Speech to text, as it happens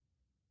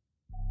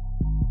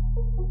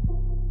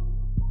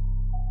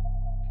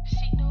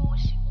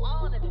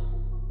wanna do.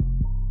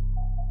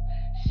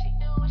 She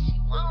do what she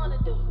wanna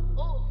do.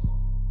 Ooh.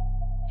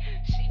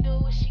 She do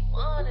what she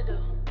wanna do.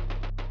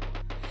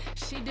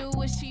 She do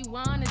what she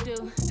wanna do.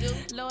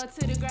 Lower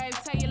to the grave,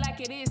 tell you like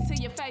it is to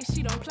your face.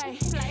 She don't play.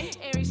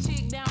 Every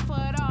chick down for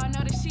it all, know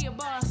that she a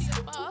boss.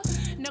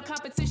 No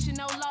competition,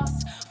 no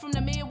loss. From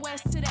the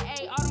Midwest to the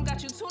A, Autumn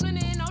got you tuning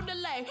in, no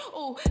delay.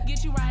 Ooh,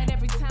 get you right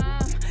every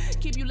time.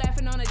 Keep you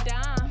laughing on a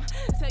dime.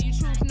 Tell you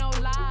truth, no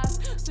lies.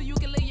 So you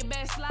can live your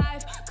best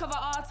life. Cover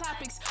all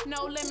topics,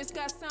 no limits.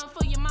 Got something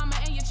for your mama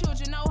and your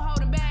children, no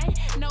holding back.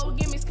 No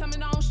gimmicks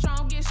coming on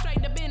strong, get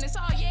straight to business.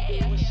 Oh yeah.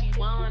 Do what she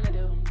wanna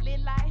do.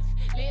 Live life,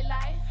 live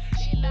life.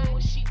 She do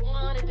what she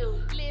wanna do.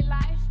 Live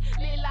life,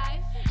 live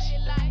life, She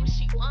live do life. what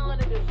she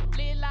wanna do.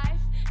 Live life,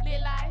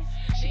 live life,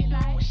 She live do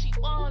life. what she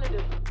wanna do.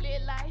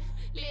 Live life,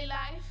 live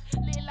life,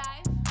 live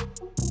life.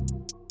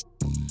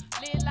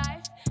 Live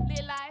life,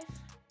 live life.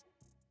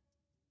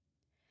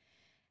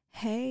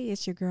 Hey,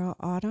 it's your girl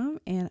Autumn,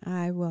 and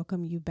I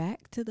welcome you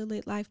back to the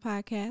Lit Life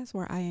Podcast,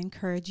 where I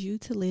encourage you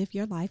to live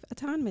your life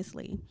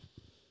autonomously.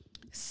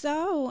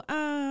 So,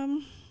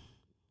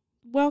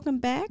 welcome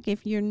back.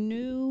 If you're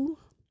new,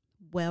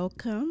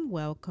 welcome.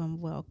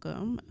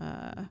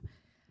 I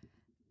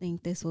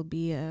think this will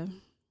be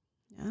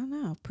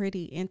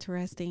pretty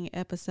interesting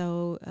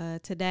episode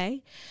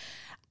today.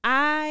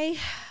 I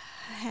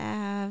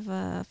have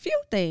a few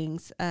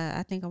things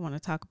I think I want to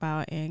talk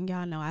about, and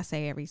y'all know I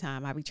say every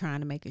time I be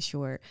trying to make it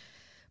short,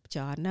 but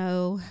y'all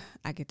know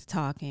I get to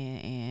talking,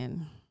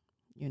 and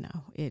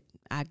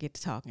I get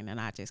to talking and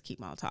I just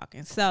keep on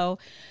talking. So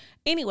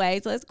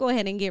anyways, let's go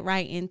ahead and get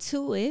right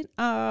into it.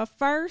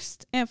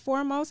 First and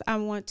foremost, I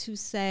want to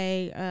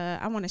say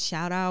I want to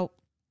shout out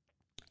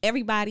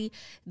everybody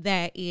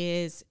that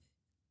is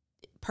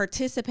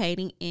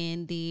participating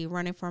in the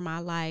Running for My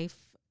Life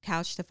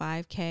Couch to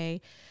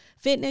 5K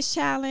fitness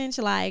challenge.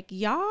 Like,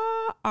 y'all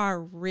are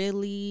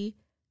really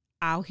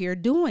out here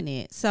doing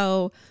it.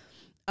 So,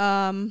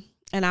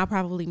 and I'll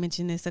probably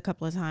mention this a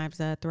couple of times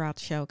throughout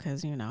the show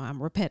because,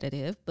 I'm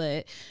repetitive,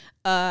 but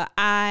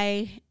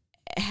I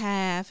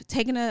have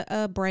taken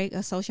a break,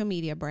 a social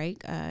media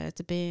break.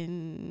 It's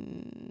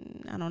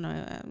been, I don't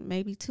know,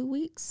 maybe 2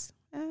 weeks.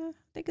 I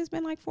think it's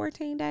been like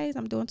 14 days.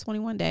 I'm doing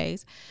 21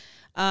 days.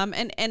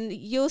 And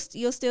you'll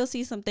still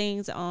see some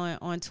things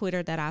on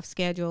Twitter that I've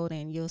scheduled,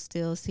 and you'll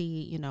still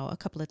see, a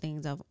couple of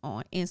things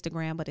on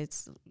Instagram, but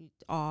it's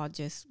all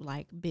just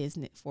like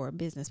business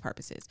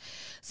purposes.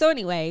 So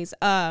anyways,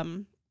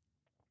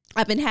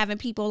 I've been having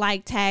people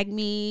like tag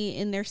me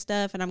in their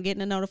stuff, and I'm getting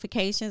the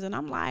notifications, and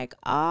I'm like,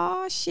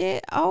 oh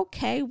shit.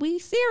 Okay. We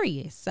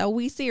serious.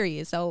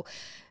 So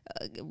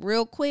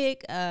real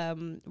quick,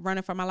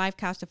 Running for My Life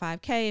Couch to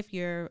 5K. If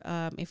you're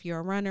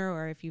a runner,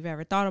 or if you've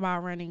ever thought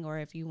about running, or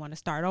if you want to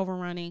start over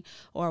running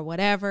or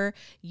whatever,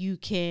 you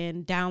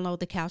can download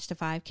the Couch to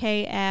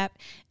 5K app,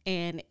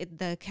 and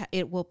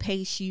it will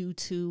pace you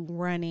to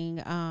running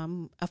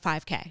a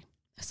 5K.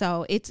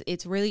 So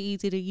it's really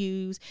easy to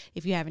use.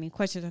 If you have any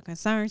questions or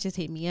concerns, just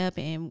hit me up,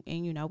 and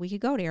we could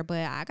go there.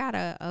 But I got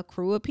a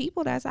crew of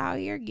people that's out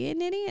here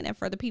getting it in. And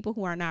for the people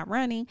who are not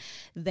running,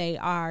 they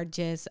are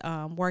just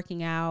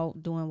working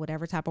out, doing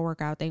whatever type of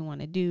workout they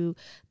want to do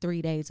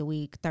 3 days a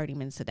week, 30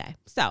 minutes a day.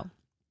 So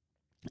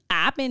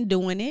I've been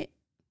doing it.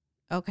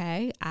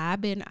 Okay.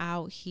 I've been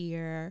out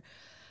here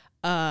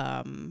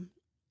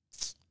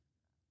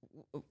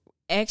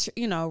extra,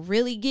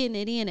 really getting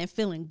it in and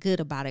feeling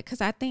good about it.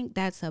 Cause I think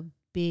that's a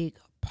big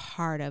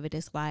part of it.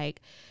 Is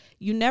like,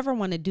 you never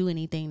want to do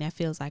anything that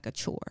feels like a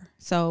chore.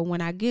 So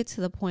when I get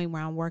to the point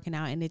where I'm working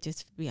out and I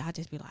just be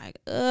like,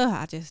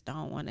 I just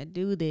don't want to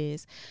do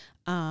this.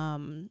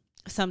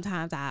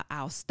 Sometimes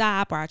I'll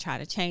stop, or I try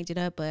to change it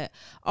up. But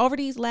over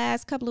these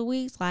last couple of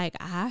weeks, like,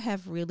 I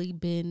have really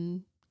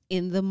been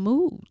in the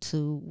mood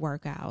to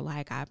work out.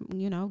 Like, I,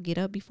 get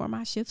up before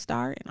my shift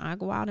start and I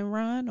go out and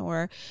run,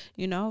 or,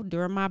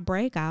 during my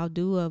break, I'll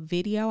do a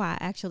video. I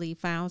actually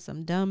found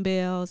some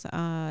dumbbells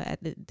at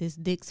this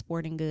Dick's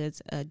Sporting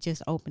Goods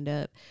just opened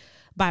up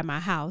by my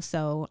house.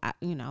 So,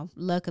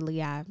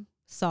 luckily I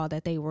saw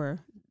that there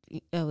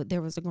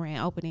was a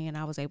grand opening, and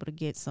I was able to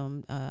get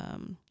some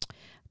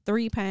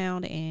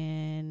 3-pound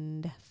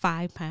and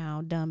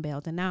 5-pound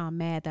dumbbells. And now I'm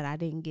mad that I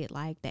didn't get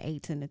like the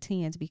 8s and the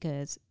 10s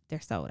because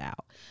they're sold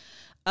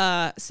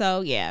out.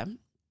 So yeah.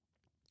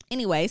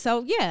 Anyway,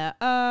 so yeah,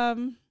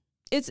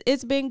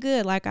 it's been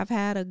good. Like, I've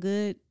had a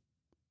good,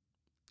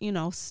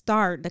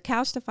 start. The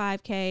Couch to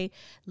 5K,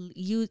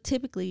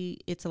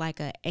 it's like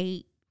a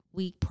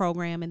 8-week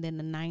program, and then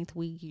the 9th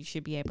week you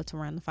should be able to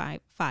run the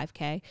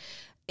 5K.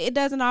 It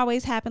doesn't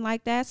always happen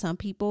like that. Some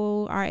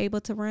people are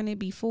able to run it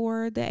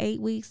before the 8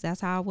 weeks.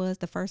 That's how I was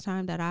the first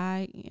time that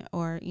I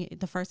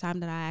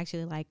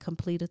actually like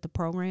completed the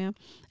program.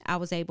 I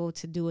was able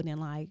to do it in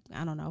like,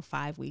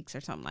 5 weeks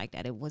or something like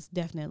that. It was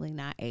definitely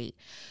not 8,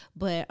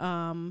 but,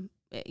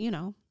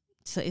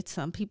 so it's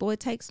some people, it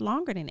takes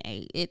longer than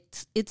 8.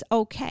 It's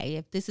okay.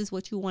 If this is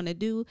what you want to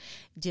do,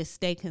 just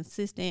stay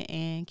consistent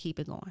and keep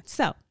it going.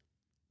 So,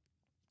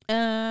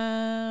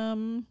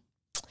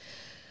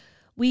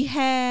 We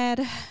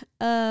had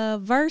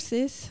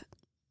verses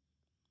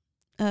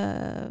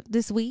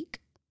this week,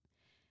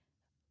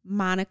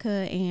 Monica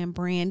and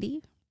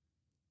Brandy.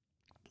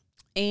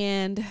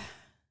 And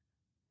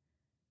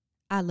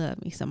I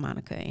love me some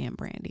Monica and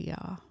Brandy,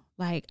 y'all.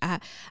 Like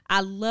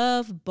I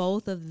love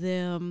both of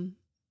them.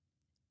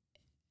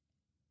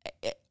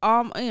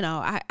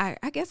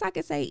 I guess I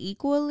could say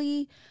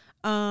equally,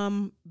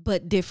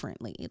 but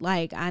differently.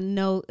 Like I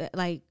know,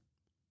 like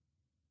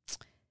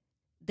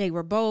they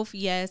were both,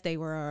 yes, they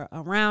were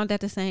around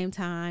at the same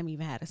time.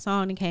 Even had a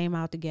song that came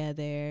out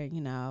together.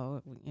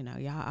 Y'all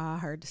all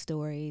heard the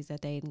stories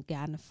that they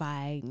got in a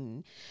fight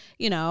and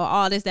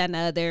all this, that, and the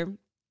other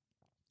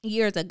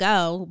years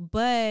ago.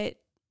 But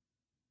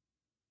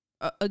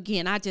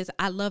again, I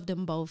love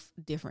them both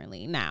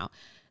differently. Now,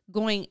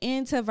 going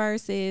into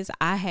verses,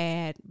 I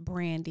had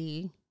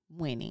Brandy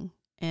winning,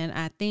 and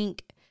I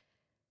think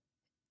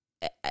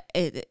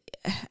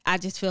I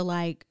just feel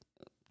like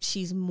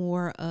she's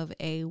more of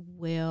a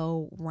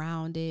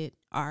well-rounded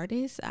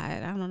artist. I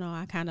don't know.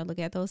 I kind of look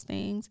at those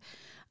things,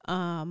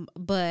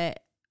 but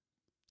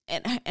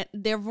and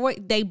their voice,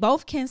 they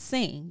both can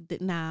sing.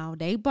 Now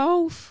they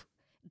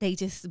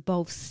just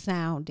both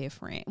sound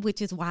different,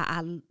 which is why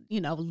I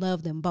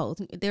love them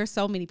both. There's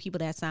so many people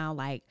that sound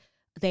like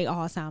they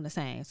all sound the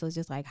same. So it's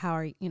just like, how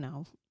are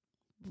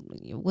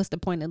what's the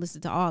point of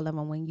listening to all of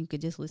them when you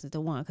could just listen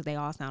to one, because they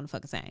all sound the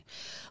fucking same.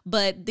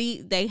 But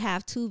they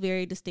have two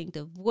very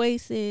distinctive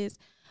voices,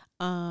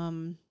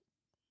 and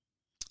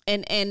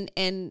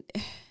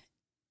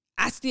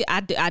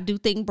I do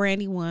think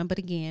Brandy won, but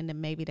again,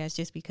 maybe that's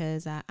just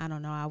because I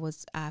don't know,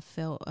 I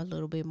felt a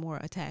little bit more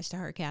attached to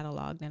her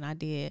catalog than I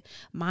did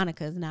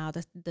Monica's. Now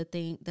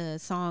the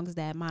songs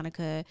that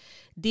Monica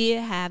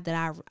did have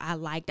that I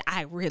liked,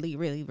 I really,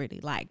 really, really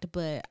liked,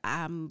 but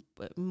I'm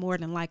more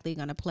than likely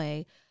gonna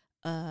play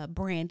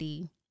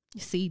Brandy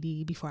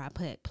CD before I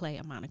play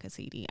a Monica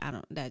CD.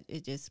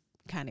 It just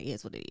kind of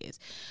is what it is.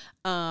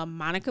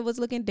 Monica was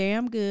looking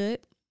damn good,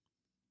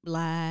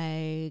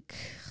 like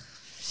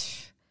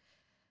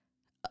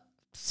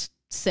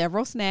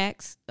several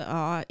snacks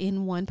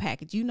in one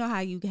package. You know how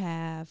you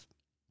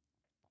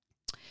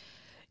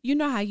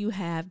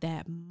have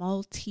that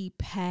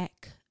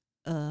multi-pack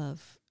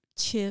of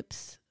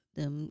chips,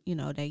 them,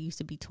 they used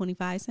to be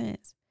 25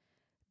 cents.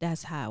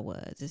 That's how it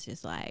was. It's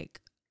just like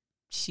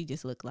she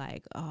just looked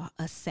like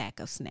a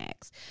sack of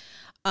snacks.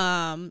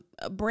 Brandy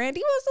was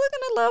looking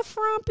a little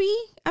frumpy.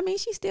 I mean,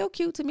 she's still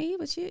cute to me,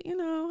 but she,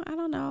 I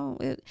don't know.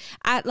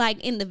 I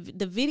like in the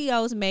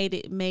videos made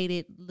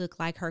it look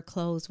like her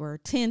clothes were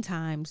 10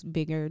 times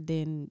bigger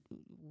than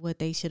what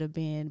they should have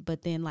been,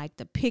 but then like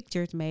the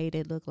pictures made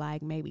it look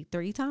like maybe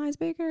 3 times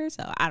bigger.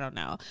 So I don't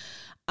know.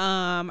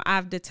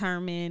 I've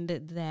determined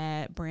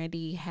that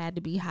Brandy had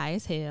to be high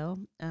as hell.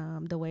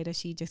 The way that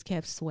she just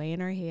kept swaying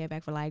her head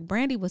back, for like,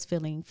 Brandy was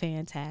feeling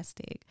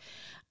fantastic.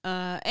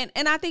 And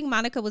I think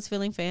Monica was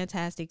feeling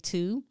fantastic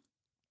too.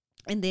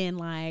 And then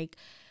like,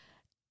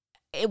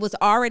 it was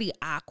already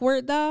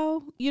awkward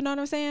though. You know what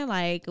I'm saying?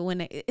 Like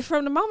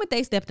from the moment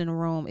they stepped in the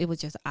room, it was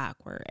just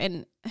awkward.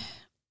 And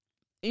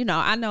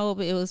I know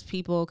it was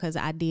people, because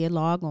I did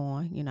log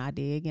on. I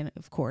did, again,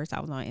 of course,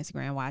 I was on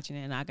Instagram watching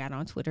it, and I got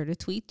on Twitter to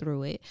tweet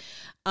through it.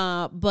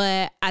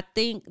 But I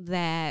think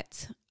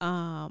that,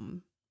 there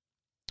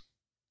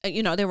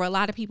were a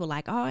lot of people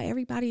like, oh,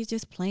 everybody's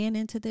just playing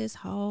into this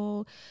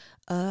whole,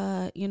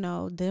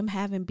 them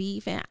having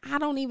beef. And I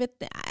don't even,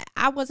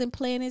 I wasn't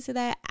playing into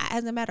that.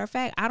 As a matter of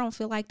fact, I don't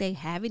feel like they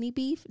have any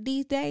beef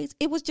these days.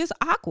 It was just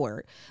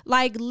awkward.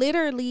 Like,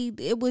 literally,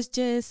 it was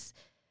just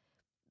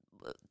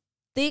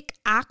thick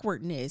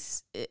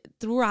awkwardness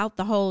throughout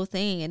the whole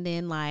thing. And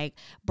then like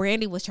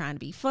Brandy was trying to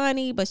be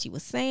funny, but she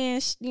was saying,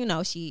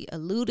 she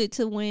alluded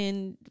to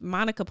when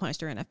Monica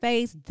punched her in the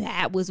face.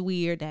 That was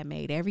weird. That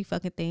made every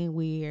fucking thing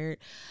weird.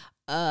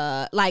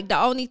 Like the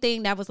only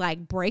thing that was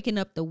like breaking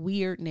up the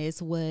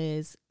weirdness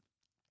was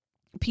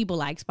people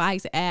like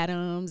Spice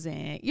Adams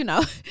and,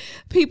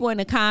 people in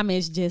the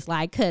comments just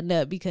like cutting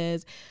up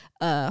because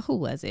who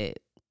was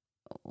it?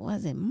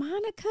 Was it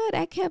Monica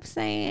that kept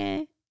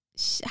saying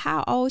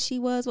how old she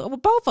was? Well,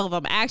 both of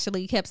them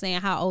actually kept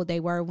saying how old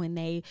they were when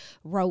they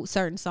wrote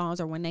certain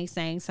songs or when they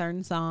sang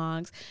certain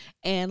songs.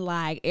 And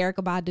like Erykah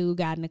Badu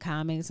got in the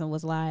comments and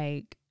was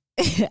like,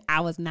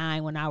 I was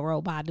 9 when I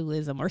wrote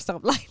Baduism or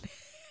something like that.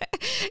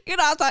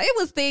 So it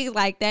was things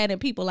like that, and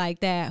people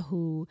like that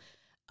who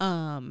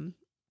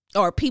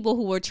or people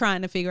who were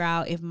trying to figure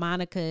out if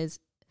Monica's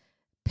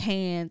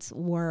pants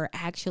were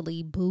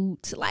actually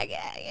boots. Like,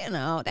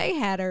 they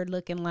had her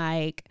looking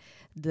like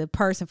the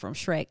person from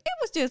Shrek. It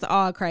was just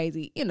all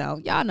crazy.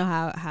 Y'all know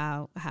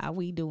how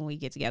we do when we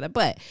get together.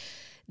 But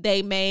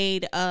they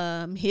made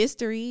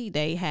history.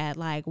 They had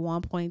like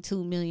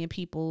 1.2 million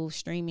people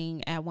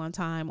streaming at one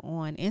time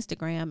on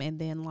Instagram, and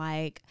then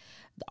like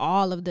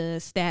all of the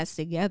stats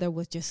together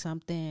was just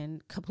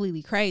something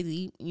completely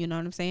crazy. You know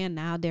what I'm saying?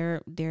 Now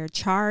they're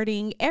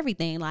charting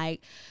everything.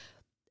 Like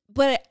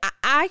but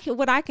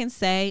what I can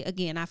say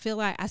again, I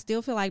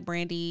still feel like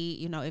Brandy,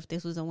 you know, if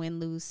this was a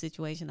win-lose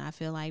situation, I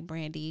feel like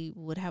Brandy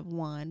would have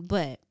won.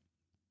 But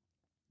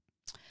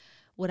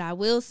what I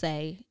will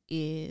say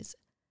is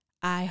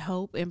I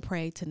hope and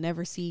pray to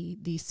never see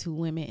these two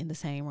women in the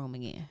same room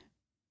again.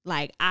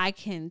 Like, I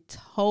can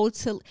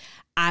totally,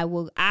 I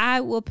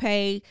will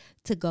pay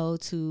to go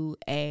to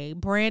a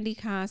Brandy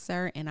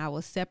concert, and I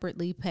will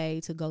separately pay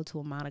to go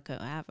to a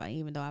Monica.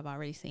 Even though I've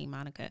already seen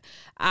Monica,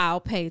 I'll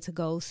pay to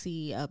go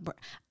see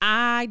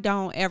I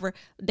don't ever,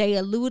 they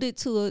alluded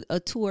to a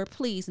tour.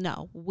 Please,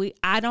 no,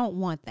 I don't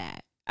want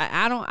that.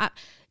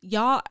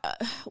 Y'all,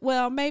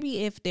 well,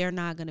 maybe if they're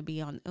not going to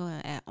be on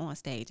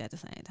stage at the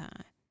same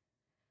time.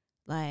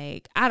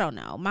 Like, I don't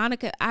know.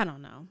 Monica, I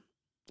don't know.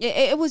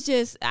 It was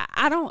just,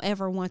 I don't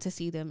ever want to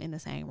see them in the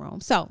same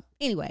room. So,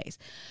 anyways,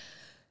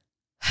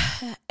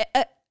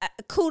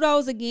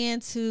 kudos again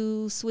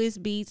to Swiss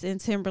Beats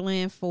and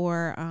Timberland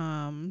for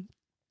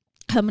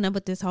coming up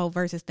with this whole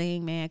versus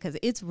thing, man, because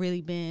it's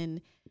really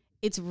been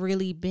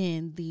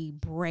the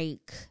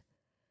break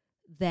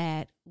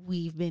that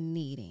we've been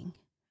needing.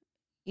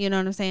 You know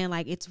what I'm saying?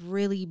 Like, it's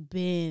really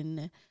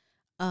been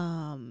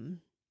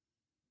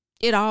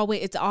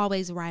it's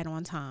always right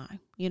on time.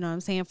 You know what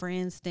I'm saying? For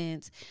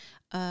instance,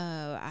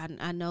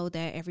 I know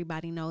that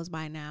everybody knows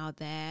by now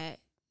that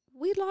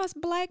we lost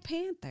Black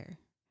Panther.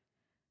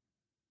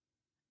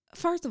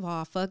 First of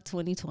all, fuck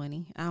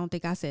 2020. I don't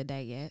think I said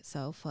that yet.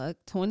 So fuck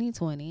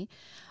 2020.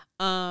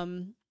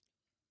 And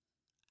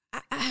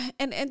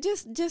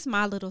just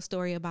my little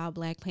story about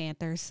Black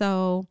Panther.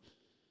 So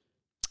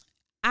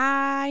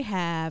I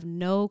have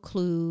no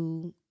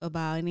clue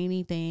about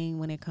anything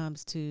when it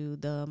comes to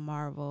the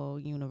Marvel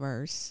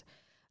universe,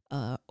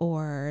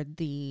 or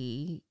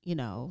the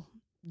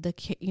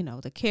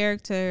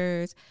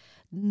characters,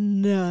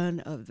 none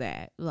of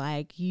that.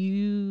 Like,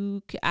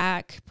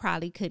 I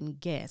probably couldn't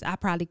guess. I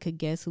probably could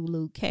guess who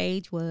Luke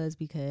Cage was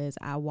because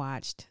I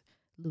watched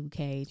Luke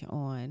Cage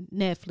on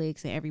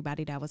Netflix, and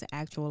everybody that was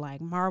actual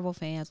like Marvel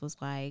fans was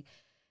like,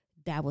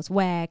 that was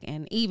whack.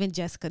 And even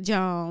Jessica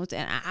Jones,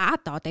 and I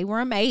thought they were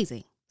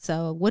amazing.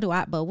 So what do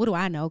I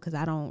know? Because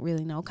I don't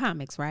really know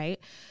comics, right?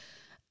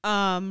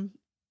 And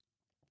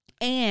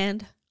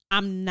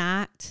I'm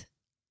not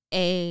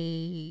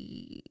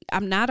a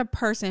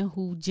person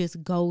who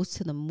just goes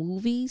to the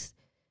movies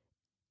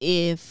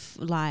if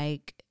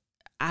like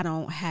I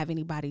don't have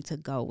anybody to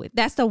go with.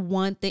 That's the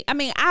one thing. I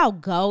mean, I'll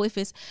go if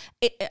it's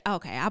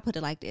okay. I'll put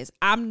it like this: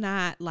 I'm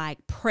not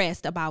like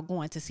pressed about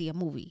going to see a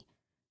movie.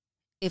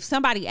 If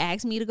somebody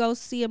asks me to go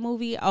see a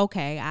movie,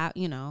 okay,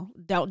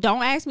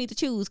 don't ask me to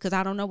choose because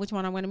I don't know which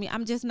one I'm going to meet.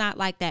 I'm just not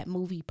like that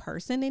movie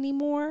person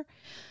anymore.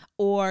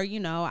 Or,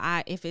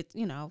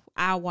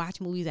 I'll watch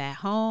movies at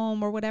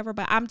home or whatever,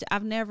 but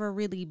I've never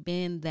really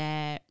been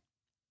that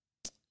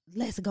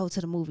let's go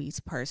to the movies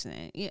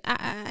person.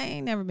 I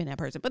ain't never been that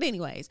person. But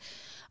anyways,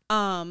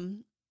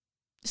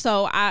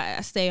 so I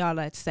say all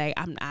that to say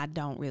I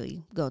don't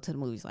really go to the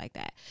movies like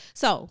that.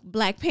 So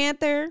Black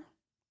Panther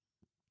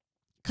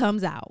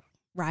comes out,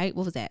 right?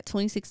 What was that?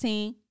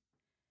 2016.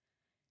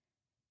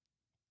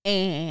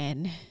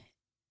 And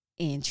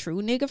in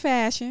true nigga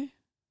fashion,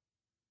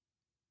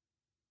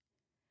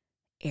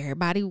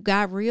 everybody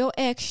got real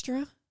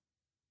extra,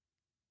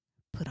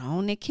 put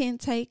on their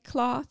kente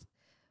cloth.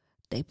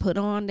 They put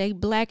on they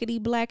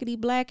blackety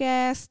black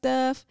ass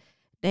stuff.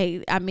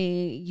 You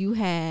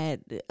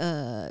had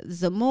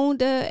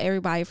Zamunda,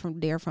 everybody from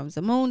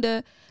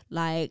Zamunda.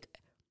 Like,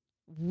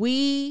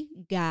 we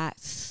got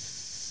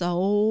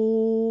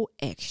so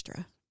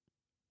extra,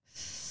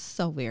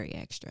 so very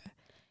extra.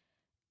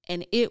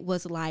 And it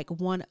was like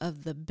one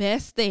of the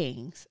best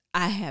things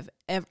I have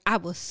ever. I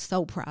was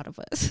so proud of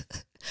us.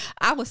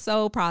 I was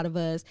so proud of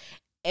us,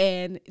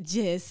 and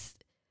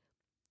just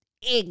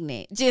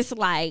ignorant, just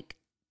like,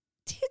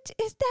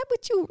 is that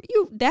what you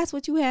that's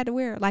what you had to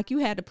wear? Like, you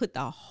had to put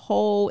the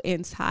whole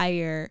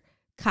entire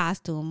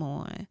costume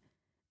on.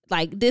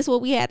 Like, this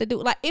what we had to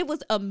do. Like, it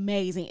was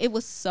amazing. It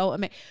was so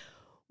amazing.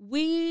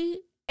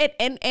 We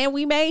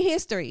made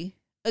history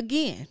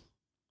again,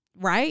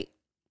 right?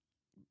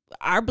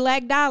 Our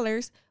black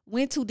dollars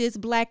went to this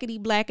blackety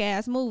black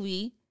ass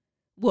movie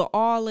with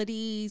all of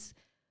these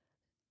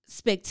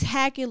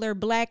spectacular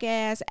black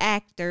ass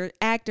actors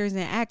and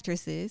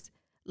actresses.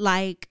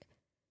 Like,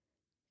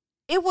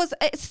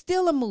 it's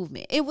still a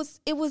movement. It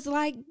was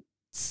like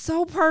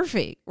so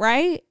perfect,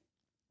 right?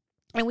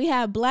 And we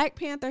have Black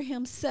Panther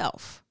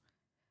himself,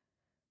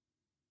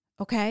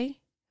 okay?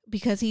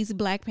 Because he's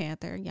Black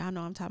Panther. Y'all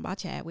know I'm talking about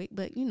Chadwick,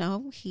 but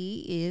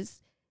he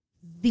is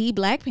the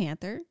Black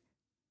Panther,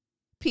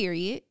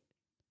 period.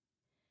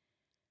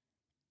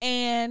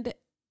 And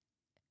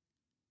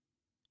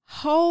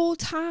whole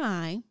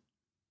time,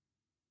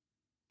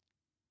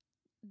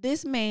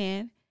 this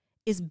man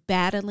is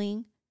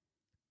battling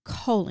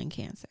colon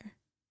cancer.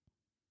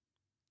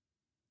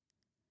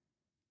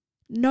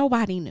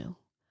 Nobody knew.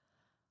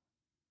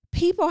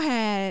 People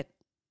had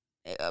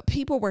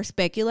people were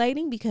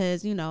speculating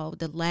because, you know,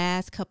 the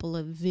last couple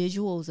of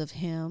visuals of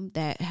him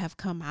that have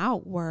come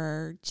out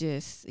were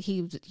just,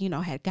 he, you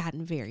know, had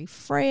gotten very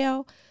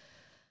frail.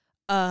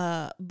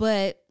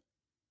 But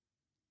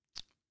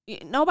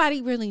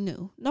nobody really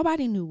knew.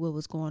 Nobody knew what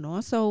was going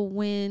on. So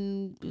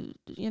when,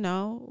 you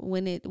know,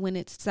 when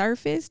it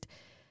surfaced,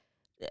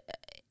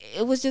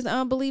 it was just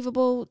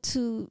unbelievable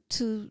to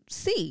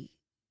see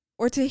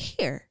or to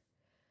hear.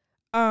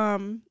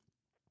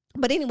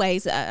 But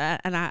anyways,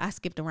 and I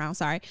skipped around.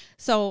 Sorry.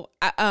 So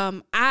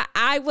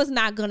I was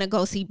not gonna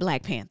go see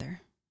Black Panther.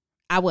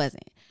 I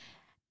wasn't.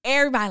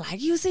 Everybody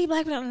like, you see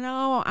Black Panther?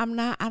 No, I'm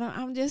not.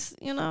 I'm just,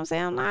 you know what I'm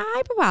saying? I'm not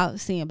hype about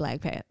seeing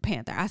Black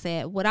Panther. I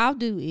said, what I'll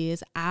do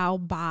is I'll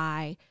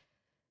buy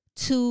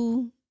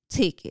 2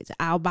 tickets.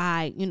 I'll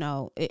buy, you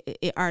know,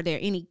 are there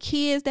any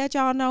kids that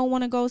y'all know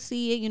want to go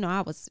see it? You know,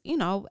 I was, you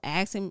know,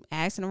 asking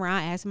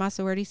around, asking my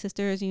sorority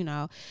sisters, you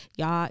know,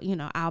 y'all, you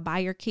know, I'll buy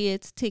your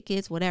kids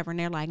tickets, whatever. And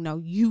they're like, no,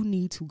 you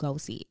need to go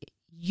see it.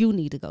 You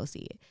need to go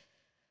see it.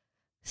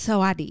 So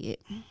I did.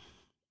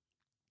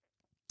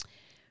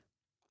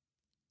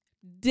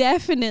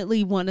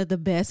 Definitely one of the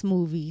best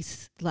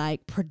movies,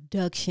 like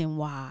production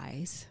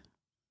wise,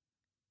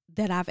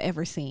 that I've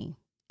ever seen.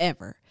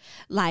 Ever.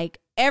 Like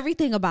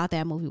everything about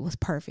that movie was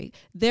perfect.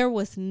 There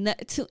was and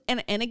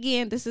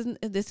again, this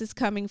is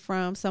coming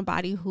from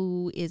somebody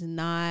who is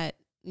not,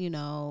 you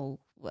know,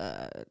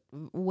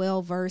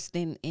 well versed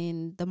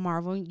in the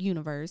Marvel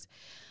universe.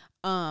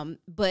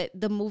 But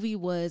the movie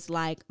was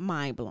like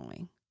mind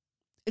blowing.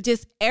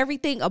 Just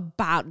everything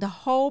about the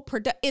whole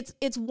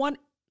it's one.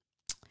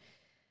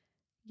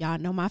 Y'all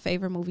know my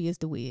favorite movie is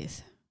The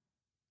Wiz.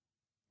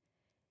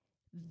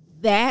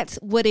 That's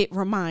what it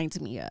reminds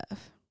me of.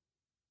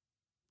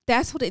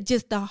 That's what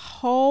just the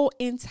whole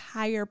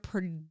entire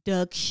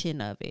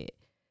production of it.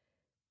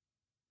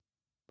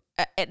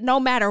 No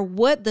matter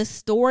what the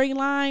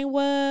storyline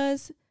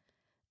was,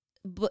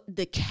 but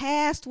the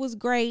cast was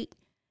great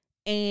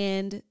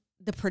and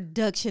the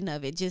production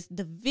of it, just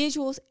the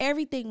visuals,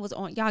 everything was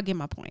on. Y'all get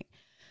my point.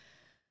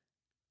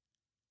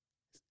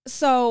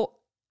 So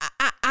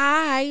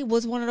I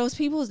was one of those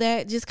people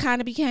that just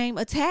kind of became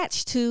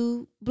attached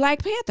to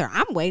Black Panther.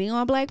 I'm waiting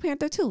on Black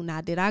Panther 2.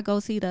 Now, did I go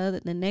see the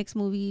next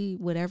movie,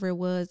 whatever it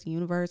was, the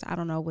universe? I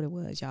don't know what it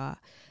was, y'all.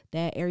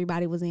 That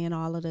everybody was in,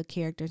 all of the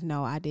characters.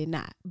 No, I did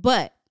not.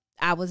 But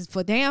I was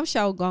for damn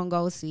sure gonna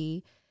go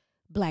see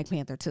Black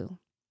Panther 2.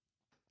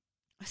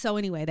 So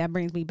anyway, that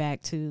brings me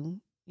back to,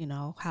 you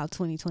know, how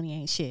 2020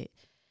 ain't shit.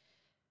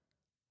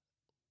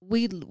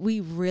 We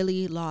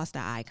really lost the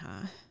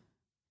icon.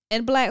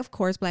 And of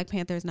course, Black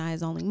Panther is not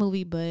his only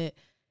movie, but,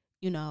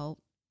 you know,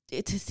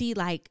 to see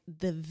like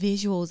the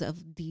visuals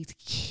of these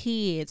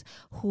kids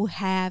who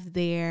have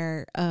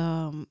their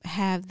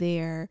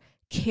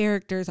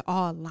characters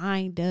all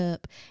lined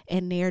up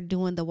and they're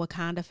doing the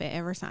Wakanda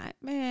Forever sign,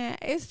 man,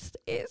 it's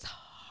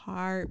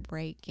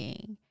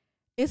heartbreaking.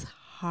 It's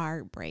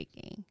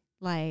heartbreaking.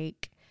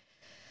 Like,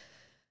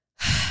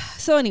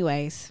 so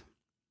anyways,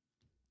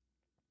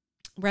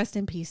 rest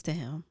in peace to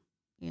him.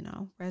 You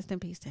know, rest in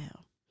peace to him.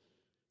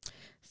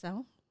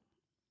 So,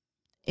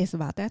 it's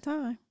about that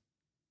time.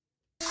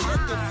 Shut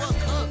the fuck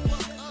up.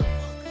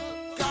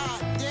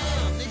 God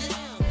damn,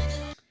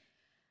 nigga.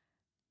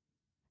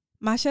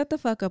 My Shut the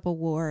Fuck Up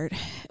award,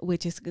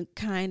 which is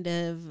kind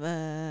of,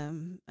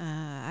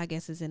 I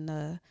guess is in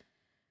the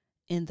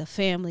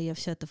family of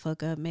Shut the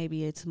Fuck Up.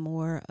 Maybe it's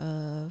more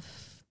of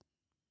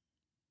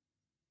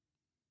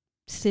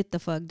Sit the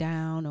Fuck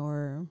Down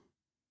or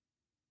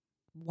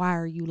Why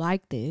Are You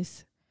Like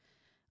This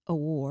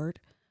award.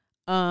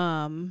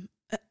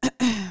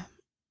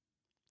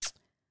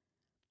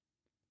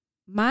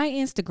 My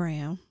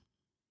Instagram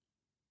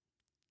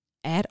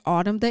at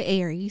Autumn the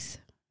Aries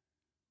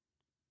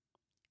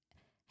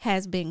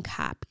has been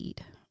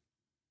copied.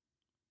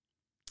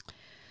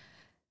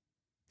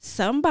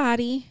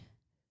 Somebody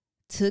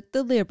took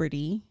the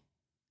liberty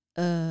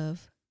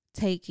of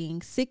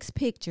taking 6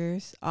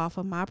 pictures off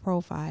of my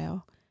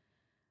profile,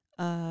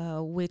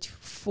 which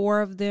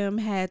 4 of them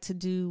had to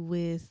do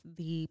with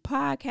the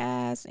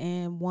podcast,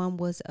 and 1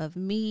 was of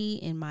me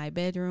in my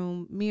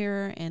bedroom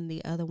mirror, and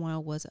the other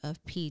one was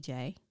of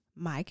PJ,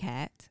 my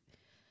cat,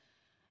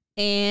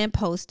 and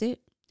posted.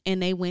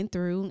 And they went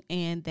through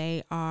and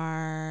they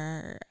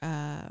are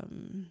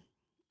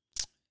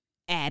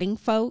adding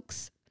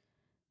folks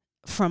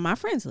from my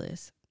friends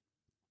list.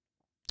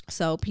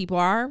 So people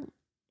are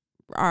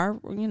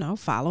you know,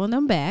 following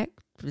them back,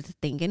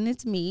 thinking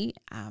it's me.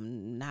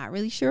 I'm not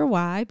really sure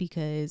why,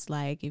 because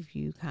like if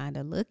you kind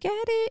of look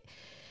at it,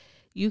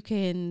 you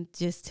can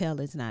just tell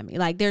it's not me.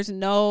 Like there's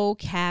no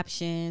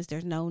captions,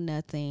 there's no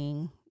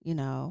nothing, you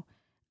know,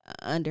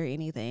 under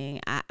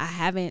anything. I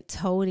haven't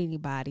told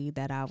anybody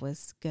that I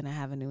was gonna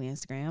have a new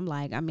Instagram.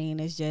 Like, I mean,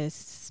 it's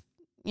just,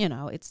 you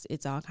know,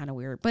 it's all kind of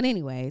weird. But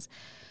anyways,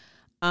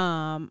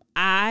 I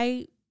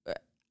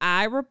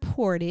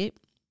reported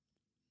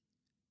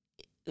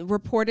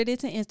it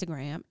to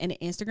Instagram, and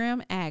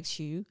Instagram asks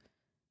you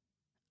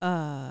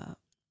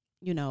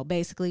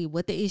basically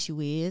what the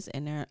issue is.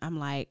 And I'm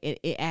like,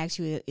 it asks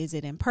you, is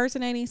it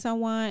impersonating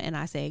someone? And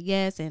I say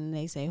yes. And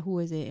they say, who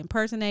is it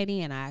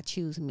impersonating? And I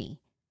choose me.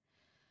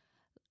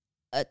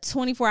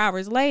 24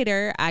 hours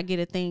later, I get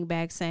a thing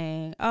back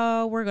saying,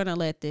 oh, we're going to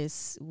let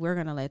this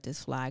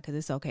fly because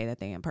it's okay that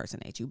they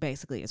impersonate you.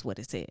 Basically, is what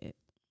it said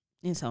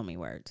in so many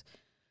words.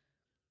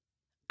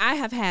 I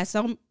have had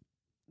so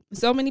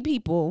many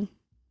people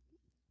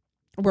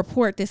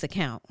report this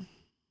account.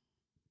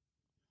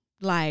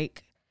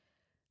 Like,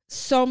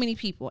 so many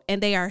people.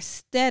 And they are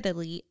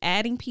steadily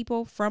adding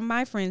people from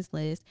my friends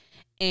list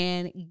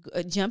and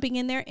jumping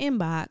in their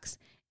inbox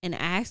and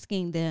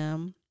asking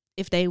them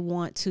if they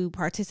want to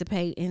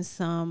participate in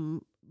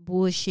some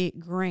bullshit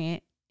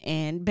grant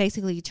and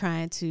basically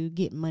trying to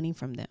get money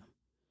from them.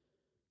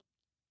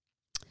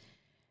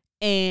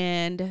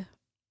 And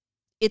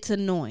it's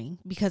annoying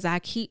because I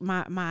keep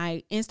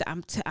my Insta.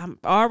 I'm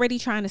already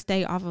trying to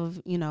stay off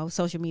of,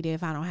 social media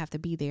if I don't have to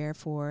be there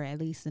for at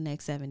least the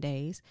next 7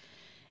 days.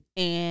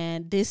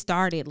 And this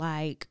started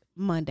like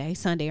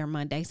Sunday or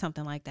Monday,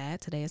 something like that.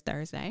 Today is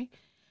Thursday.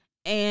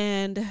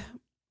 And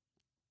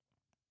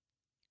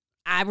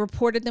I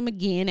reported them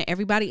again, and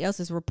everybody else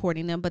is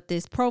reporting them, but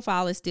this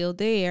profile is still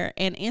there,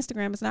 and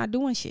Instagram is not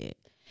doing shit.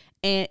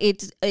 And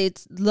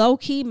it's low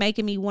key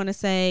making me want to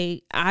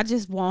say I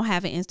just won't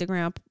have an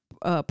Instagram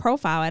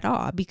profile at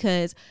all,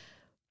 because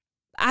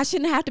I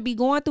shouldn't have to be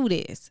going through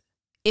this.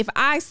 If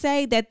I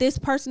say that this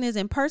person is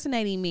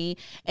impersonating me,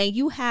 and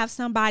you have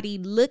somebody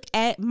look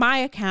at my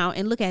account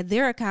and look at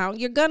their account,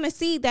 you're gonna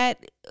see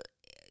that.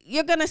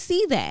 You're gonna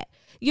see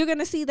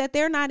that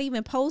they're not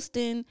even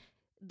posting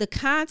the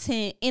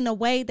content in a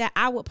way that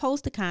I would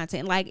post the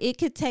content. Like, it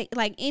could take,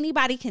 like,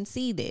 anybody can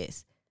see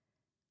this.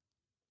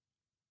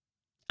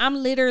 I'm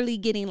literally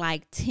getting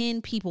like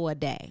 10 people a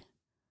day.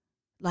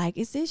 Like,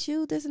 is this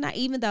you? This is not,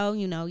 even though,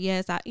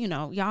 yes,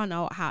 y'all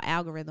know how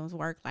algorithms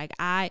work. Like,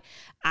 I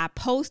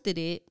posted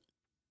it.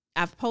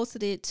 I've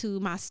posted it to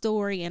my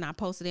story, and I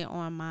posted it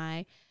on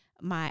my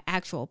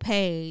actual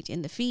page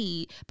in the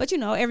feed, but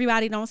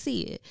everybody don't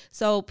see it.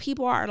 So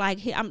people are like,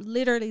 I'm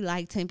literally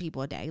like 10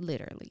 people a day,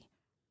 literally.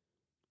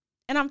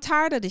 And I'm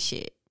tired of the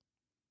shit.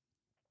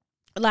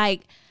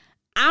 Like,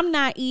 I'm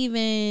not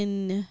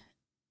even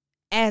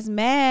as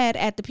mad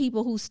at the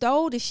people who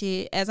stole the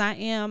shit as I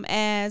am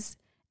as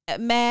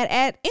mad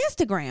at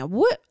Instagram.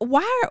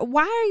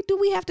 Why do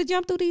we have to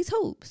jump through these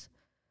hoops?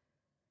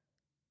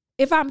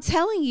 If I'm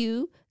telling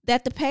you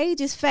that the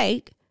page is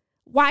fake,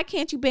 why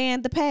can't you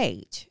ban the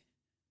page?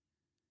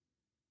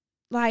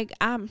 Like,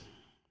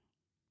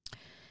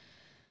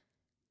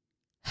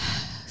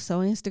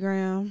 so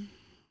Instagram,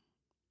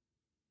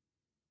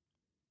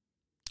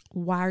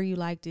 why are you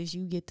like this?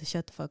 You get the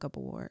Shut the Fuck Up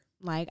award.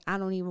 Like, I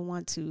don't even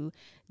want to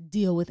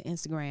deal with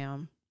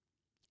Instagram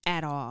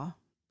at all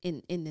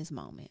in this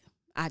moment.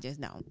 I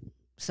just don't.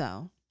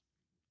 So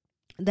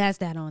that's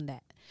that on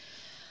that.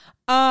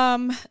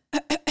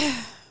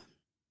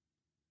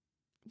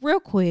 Real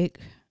quick,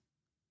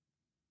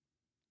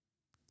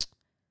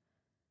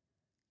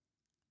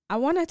 I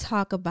want to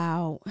talk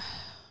about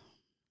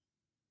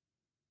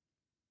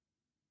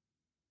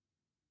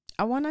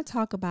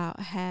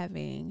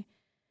having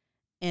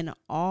an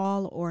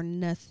all or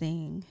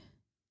nothing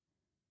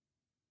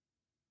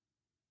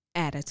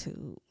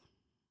attitude.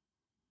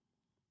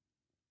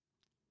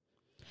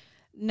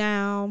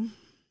 Now,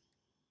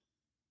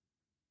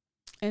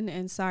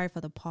 and sorry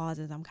for the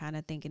pauses, I'm kind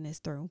of thinking this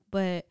through,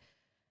 but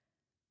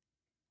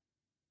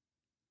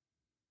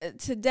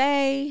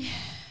today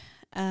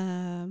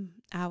I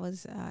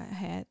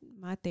had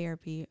my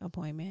therapy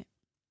appointment,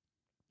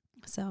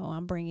 so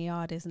I'm bringing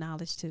all this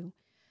knowledge too.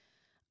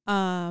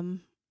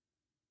 And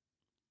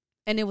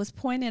it was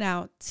pointed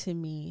out to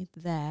me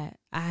that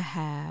I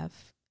have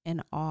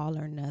an all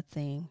or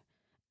nothing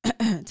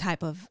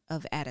type of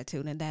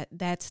attitude, and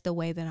that's the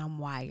way that I'm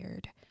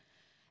wired.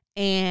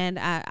 And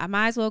I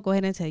might as well go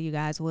ahead and tell you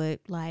guys what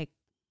like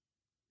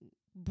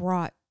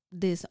brought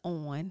this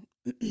on.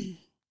 I'm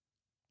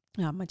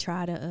gonna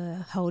try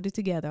to hold it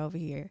together over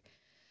here.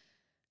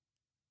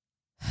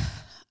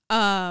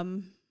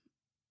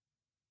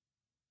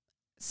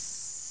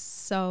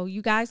 So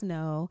you guys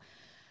know,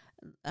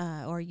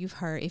 or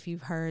if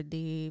you've heard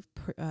the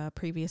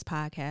previous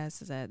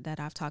podcasts that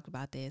I've talked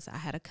about this, I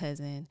had a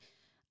cousin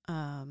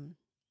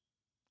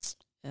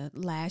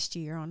last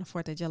year on the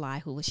 4th of July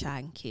who was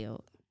shot and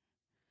killed.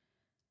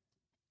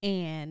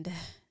 And,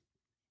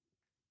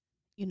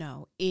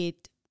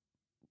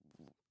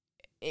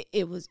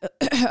 it was,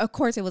 of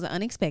course, it was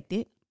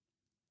unexpected.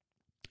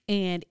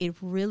 And it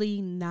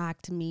really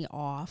knocked me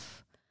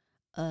off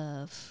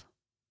of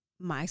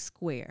my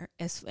square.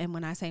 And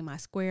when I say my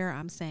square,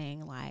 I'm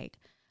saying like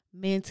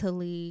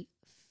mentally,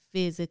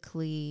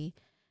 physically,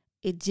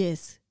 it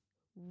just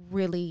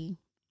really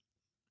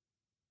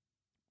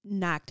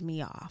knocked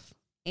me off.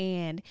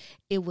 And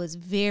it was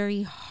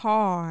very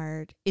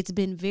hard. It's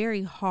been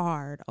very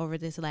hard over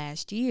this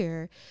last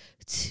year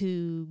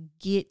to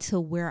get to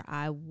where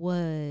I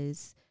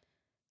was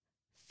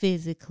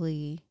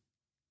physically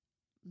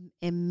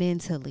and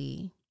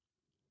mentally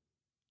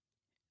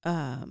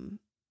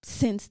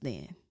since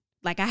then.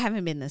 Like, I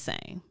haven't been the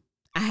same.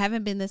 I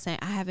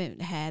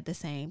haven't had the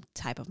same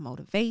type of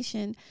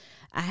motivation.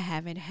 I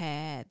haven't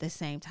had the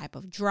same type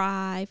of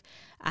drive.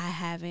 I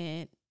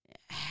haven't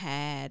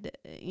had,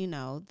 you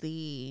know,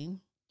 I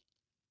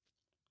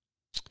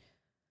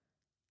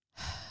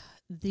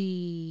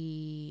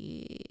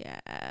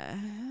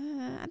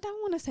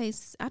don't want to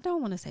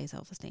say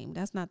self-esteem.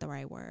 That's not the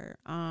right word.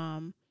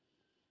 I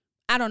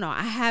don't know.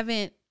 I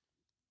haven't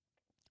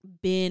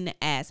been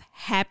as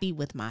happy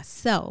with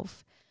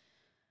myself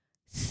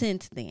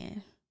since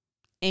then.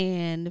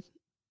 And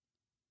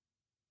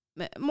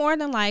more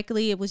than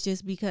likely it was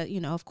just because,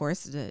 you know, of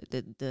course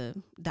the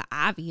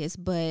obvious,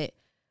 but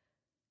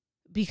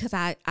because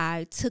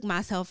I took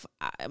myself,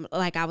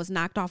 like, I was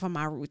knocked off of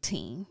my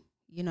routine.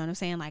 You know what I'm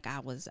saying? Like, I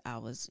was,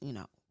 you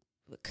know,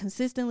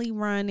 consistently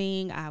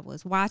running. I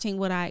was watching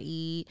what I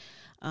eat.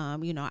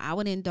 You know, I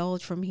would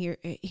indulge from here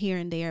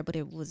and there, but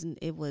it was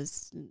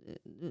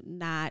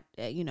not,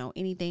 you know,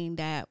 anything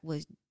that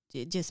was,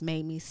 it just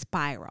made me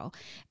spiral.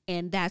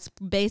 And that's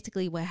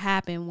basically what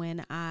happened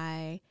when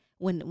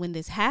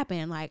this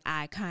happened. Like,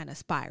 I kind of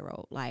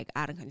spiraled, like,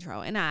 out of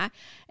control. And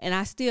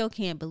I still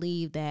can't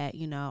believe that,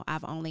 you know,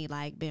 I've only,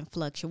 like, been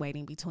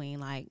fluctuating between,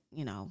 like,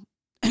 you know,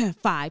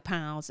 5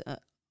 pounds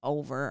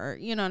over, or,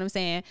 you know what I'm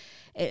saying?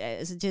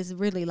 It's just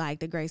really like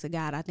the grace of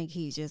God. I think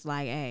he's just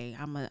like, hey,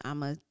 I'm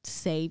a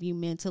save you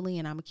mentally,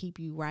 and I'm gonna keep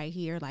you right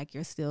here. Like,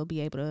 you'll still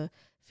be able to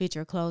fit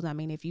your clothes. I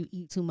mean, if you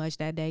eat too much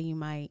that day, you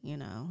might, you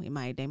know,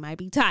 they might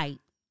be tight,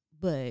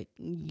 but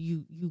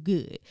you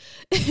good.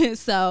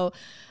 So,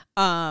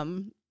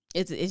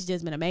 it's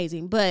just been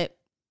amazing. But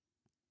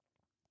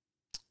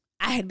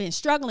I had been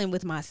struggling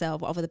with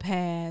myself over the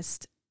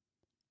past,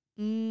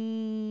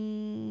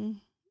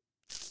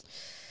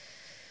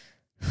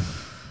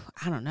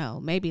 I don't know,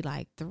 maybe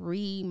like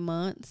 3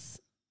 months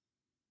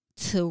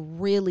to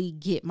really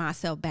get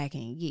myself back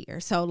in gear.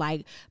 So,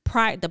 like,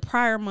 the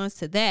prior months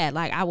to that,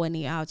 like, I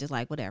was just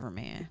like, whatever,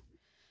 man.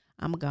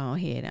 I'm gonna go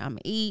ahead. I'm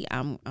gonna eat.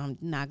 I'm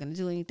not gonna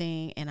do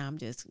anything. And I'm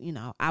just, you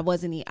know, I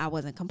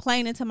wasn't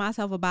complaining to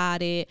myself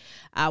about it.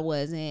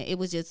 It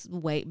was just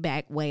way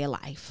of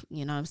life.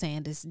 You know what I'm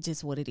saying? This is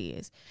just what it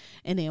is.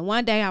 And then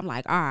one day I'm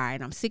like, all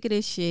right, I'm sick of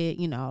this shit.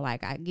 You know,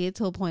 like, I get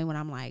to a point when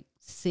I'm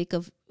sick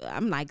of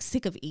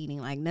eating.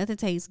 Like, nothing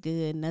tastes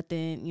good.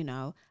 Nothing, you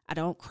know, I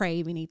don't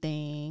crave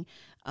anything.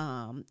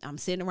 I'm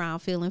sitting around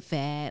feeling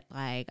fat.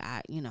 Like,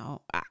 I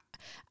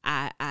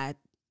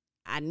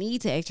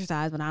need to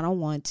exercise, but I don't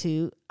want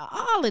to.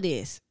 All of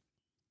this.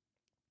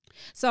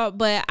 So,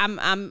 but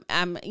I'm,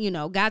 you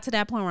know, got to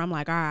that point where I'm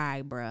like, all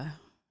right, bruh,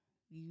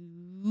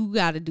 you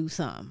got to do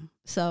something.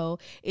 So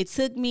it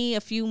took me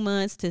a few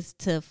months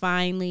to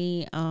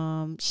finally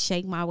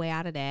shake my way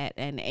out of that.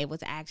 And it was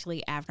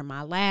actually after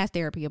my last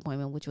therapy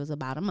appointment, which was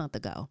about a month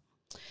ago.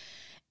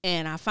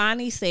 And I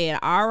finally said,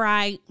 all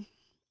right,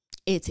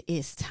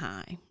 it's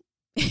time.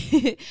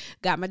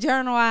 Got my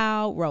journal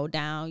out, wrote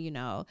down, you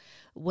know,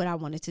 what I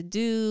wanted to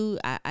do.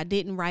 I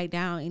didn't write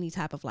down any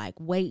type of, like,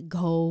 weight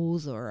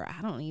goals, or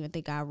I don't even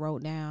think I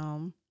wrote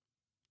down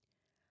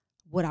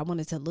what I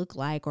wanted to look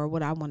like or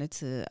what I wanted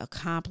to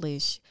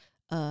accomplish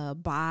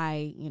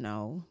by, you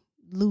know,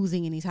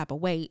 losing any type of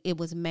weight. It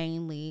was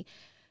mainly,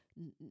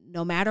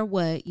 no matter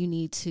what, you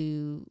need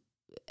to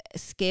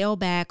scale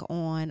back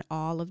on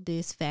all of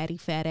this fat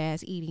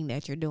ass eating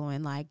that you're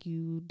doing. Like,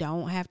 you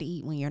don't have to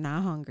eat when you're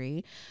not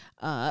hungry.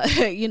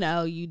 You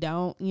know, you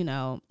don't, you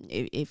know,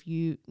 if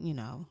you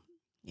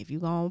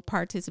gonna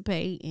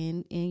participate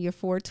in your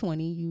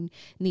 420, you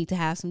need to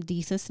have some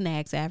decent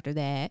snacks after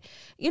that.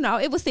 You know,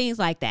 it was things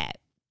like that.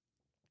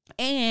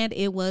 And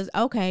it was,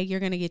 okay, you're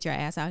going to get your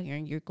ass out here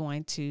and you're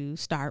going to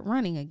start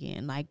running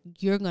again. Like,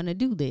 you're going to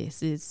do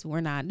this. We're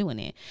not doing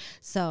it.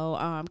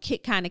 So,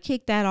 kicked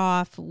that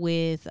off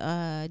with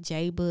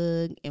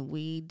J-Bug, and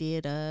we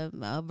did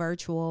a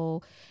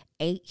virtual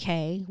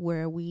 8K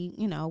where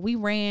we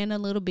ran a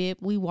little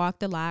bit. We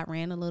walked a lot,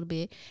 ran a little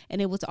bit,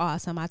 and it was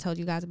awesome. I told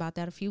you guys about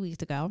that a few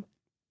weeks ago.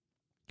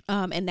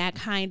 And that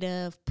kind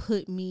of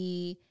put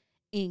me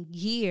in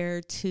gear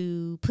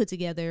to put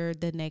together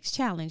the next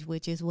challenge,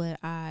 which is what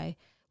I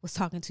was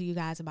talking to you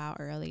guys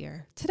about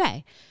earlier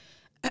today.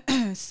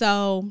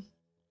 So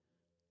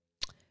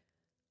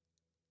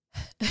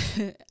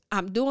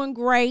I'm doing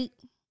great,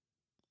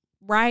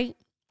 right?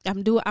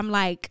 I'm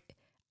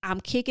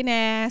kicking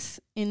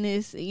ass in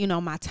this, you know,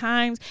 my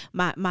times,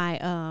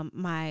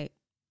 my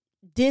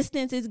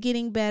distance is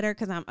getting better,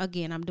 because I'm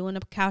doing a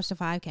couch to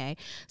 5K.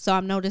 So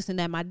I'm noticing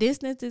that my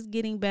distance is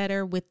getting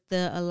better with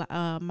the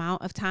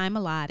amount of time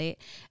allotted,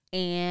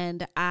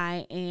 and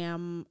I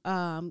am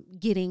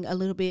getting a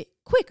little bit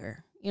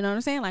quicker. You know what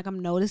I'm saying? Like, I'm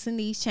noticing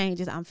these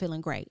changes. I'm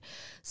feeling great.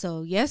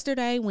 So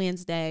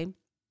Wednesday,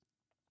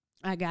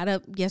 I got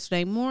up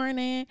yesterday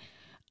morning.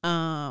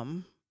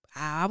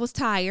 I was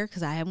tired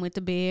because I had went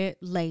to bed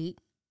late.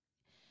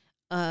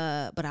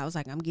 But I was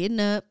like, I'm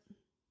getting up.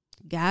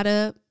 Got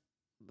up.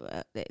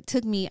 It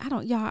took me, I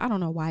don't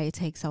know why it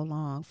takes so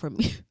long for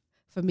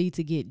me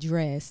to get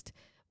dressed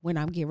when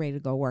I'm getting ready to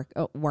go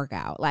work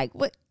out. Like,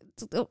 what?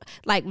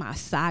 like my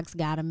socks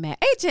got a match.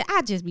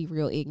 I just be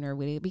real ignorant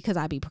with it because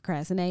I be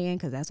procrastinating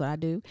because that's what I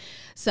do.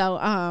 So,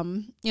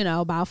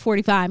 about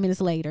 45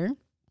 minutes later,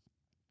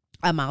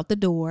 I'm out the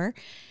door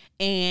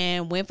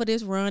and went for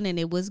this run, and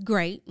it was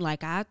great.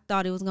 Like I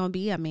thought it was going to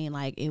be. I mean,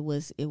 like it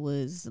was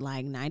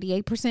like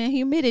 98%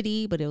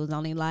 humidity, but it was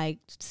only like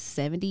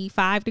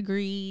 75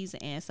 degrees.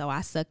 And so I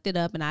sucked it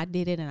up and I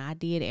did it, and I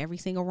did every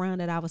single run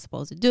that I was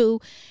supposed to do.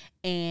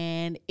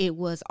 And it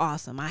was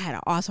awesome. I had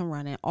an awesome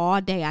run, and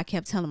all day I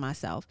kept telling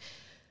myself,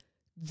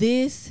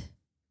 I'm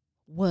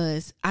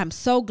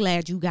so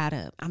glad you got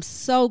up. I'm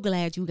so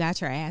glad you got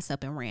your ass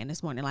up and ran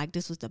this morning. Like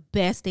this was the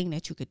best thing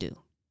that you could do.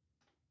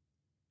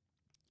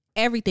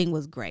 Everything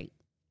was great.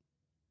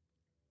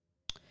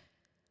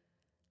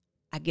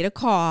 I get a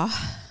call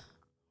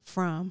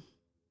from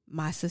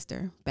my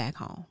sister back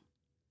home.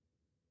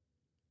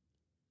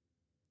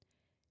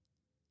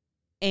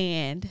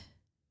 And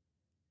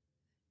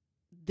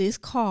this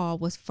call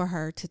was for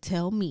her to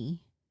tell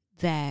me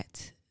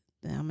that,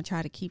 I'm going to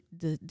try to keep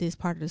this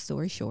part of the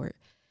story short,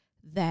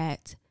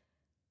 that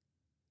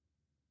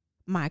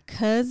my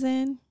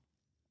cousin,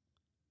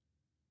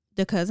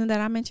 the cousin that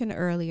I mentioned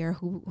earlier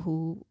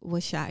who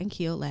was shot and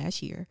killed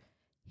last year,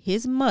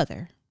 his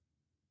mother,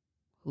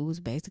 who's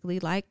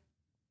basically like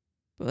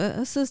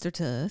a sister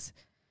to us,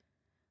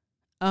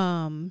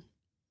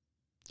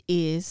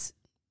 is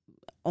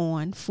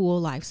on full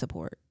life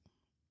support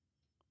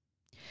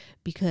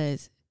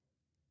because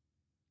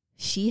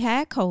she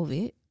had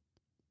COVID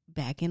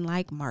back in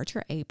like March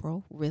or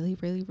April, really,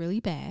 really, really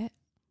bad.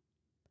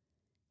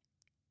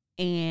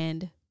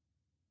 And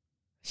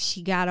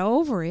she got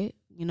over it.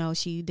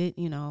 She did,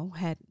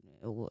 had,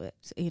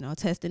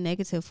 tested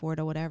negative for it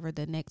or whatever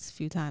the next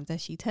few times that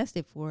she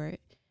tested for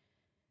it.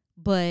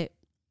 But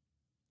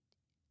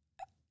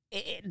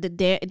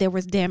there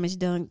was damage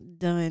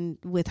done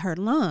with her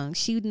lungs.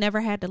 She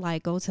never had to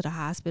like go to the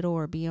hospital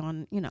or be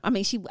on,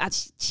 she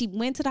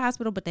went to the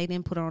hospital, but they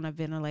didn't put her on a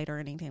ventilator or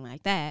anything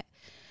like that.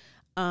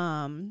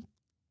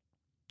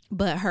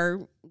 But her,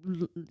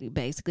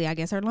 basically, I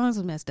guess her lungs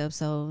was messed up.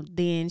 So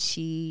then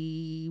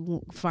she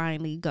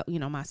finally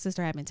my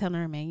sister had been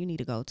telling her, man, you need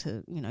to go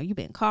to, you've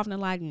been coughing a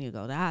lot. You need to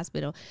go to the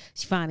hospital.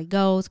 She finally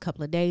goes a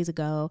couple of days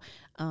ago.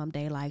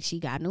 She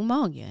got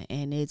pneumonia,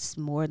 and it's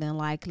more than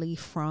likely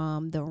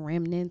from the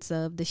remnants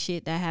of the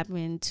shit that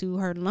happened to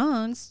her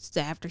lungs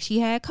after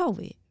she had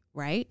COVID.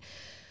 Right.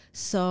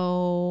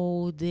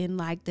 So then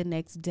like the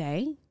next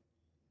day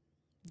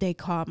they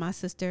called my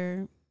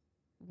sister,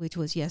 which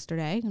was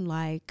yesterday, and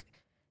like,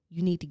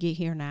 you need to get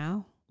here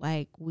now.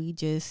 Like, we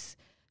just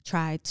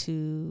tried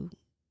to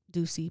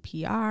do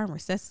CPR and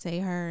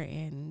resuscitate her,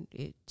 and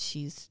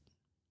she's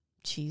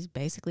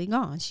basically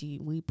gone.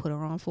 We put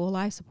her on full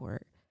life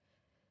support.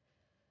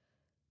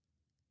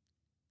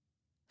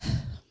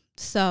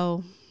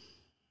 So,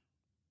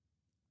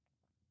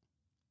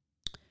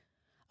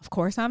 of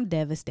course, I'm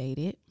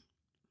devastated.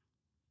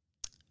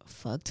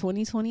 Fuck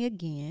 2020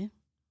 again.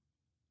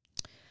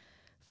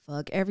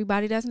 Fuck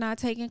everybody that's not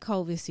taking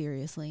COVID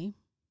seriously.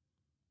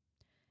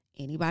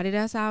 Anybody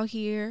that's out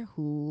here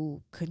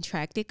who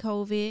contracted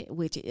COVID,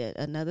 which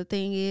another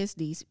thing is,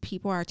 these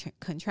people are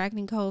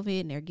contracting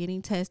COVID and they're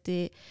getting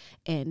tested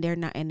and they're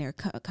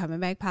coming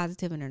back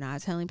positive, and they're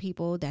not telling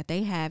people that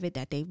they have it,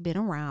 that they've been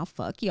around.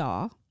 Fuck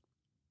y'all.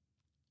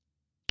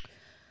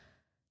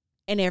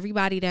 And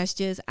everybody that's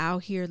just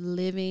out here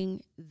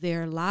living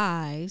their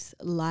lives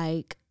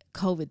like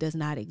COVID does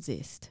not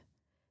exist.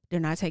 They're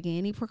not taking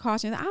any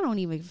precautions. I don't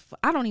even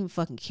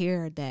fucking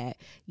care that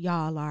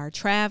y'all are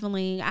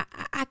traveling.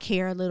 I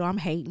care a little. I'm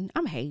hating.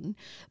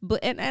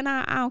 But and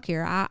I don't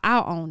care.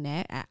 I'll own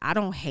that. I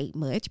don't hate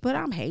much, but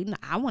I'm hating.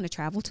 I want to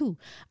travel too.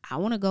 I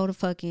want to go to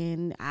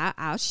fucking,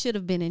 I should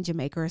have been in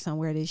Jamaica or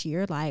somewhere this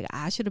year. Like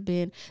I should have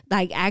been,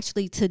 like,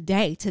 actually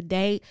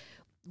today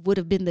would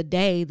have been the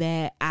day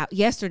that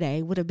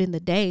yesterday would have been the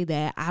day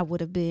that I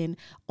would have been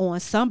on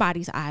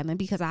somebody's island,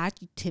 because I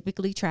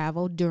typically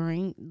travel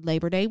during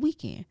Labor Day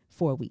weekend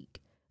for a week.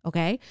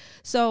 Okay.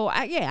 So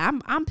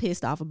I'm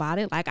pissed off about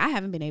it. Like, I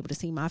haven't been able to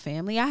see my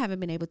family. I haven't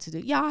been able to do,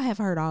 y'all have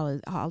heard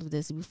all of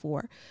this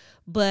before,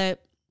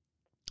 but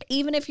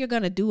even if you're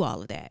going to do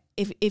all of that,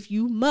 if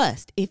you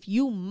must,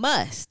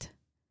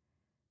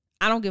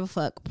 I don't give a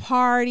fuck.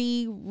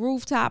 Party,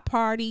 rooftop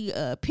party,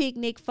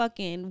 picnic,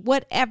 fucking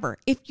whatever.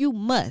 If you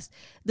must,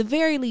 the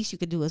very least you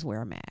could do is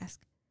wear a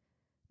mask.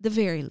 The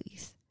very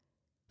least.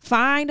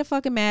 Find a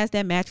fucking mask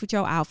that match with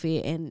your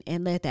outfit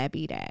and let that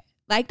be that.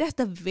 Like, that's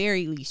the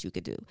very least you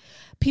could do.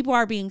 People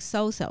are being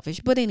so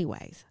selfish. But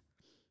anyways,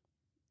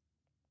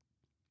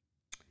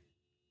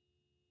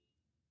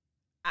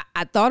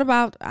 I thought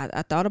about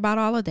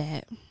all of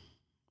that.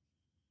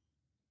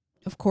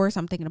 Of course,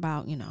 I'm thinking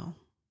about,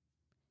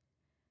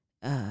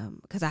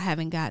 because I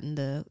haven't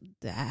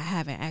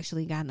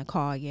actually gotten the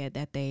call yet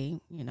that they,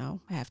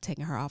 have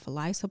taken her off of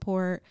life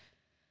support.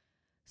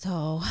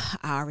 So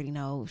I already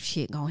know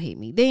shit gonna hit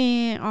me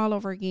then all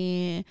over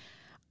again.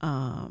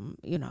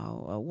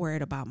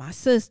 Worried about my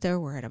sister,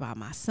 worried about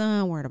my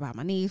son, worried about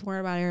my niece,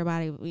 worried about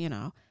everybody,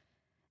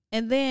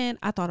 And then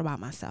I thought about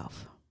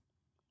myself.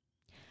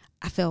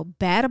 I felt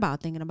bad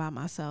about thinking about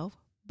myself,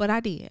 but I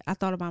did. I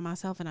thought about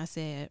myself and I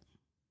said,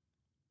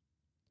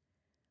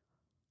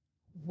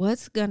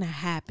 what's going to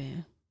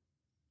happen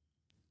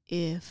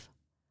if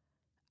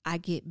I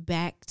get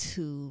back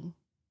to,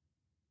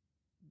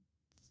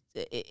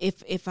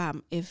 if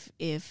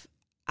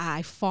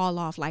I fall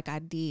off like I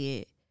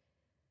did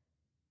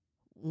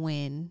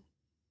when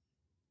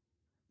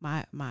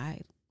my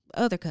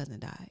other cousin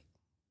died?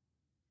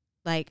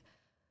 Like,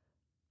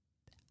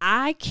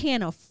 I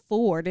can't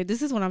afford, and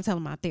this is what I'm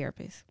telling my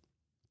therapist,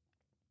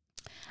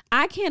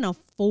 I can't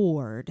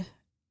afford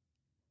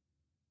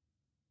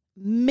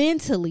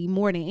mentally,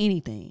 more than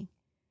anything,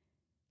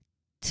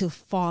 to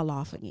fall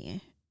off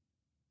again.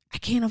 I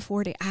can't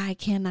afford it. I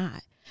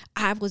cannot.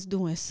 I was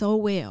doing so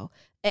well.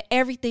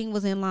 Everything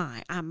was in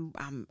line. I'm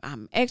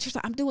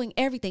exercising. I'm doing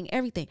everything.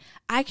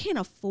 I can't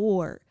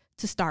afford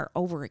to start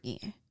over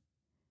again.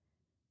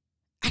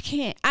 I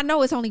can't. I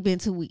know it's only been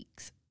 2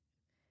 weeks,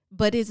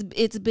 but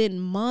it's been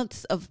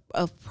months of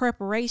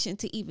preparation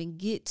to even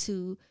get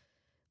to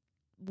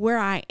where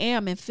I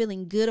am and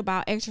feeling good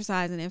about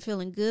exercising and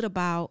feeling good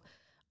about,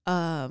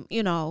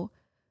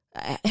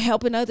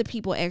 helping other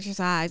people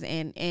exercise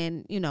and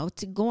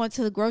to going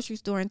to the grocery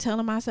store and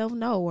telling myself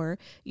no, or,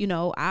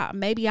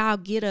 maybe I'll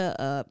get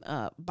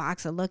a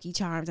box of Lucky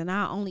Charms and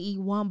I'll only eat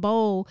one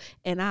bowl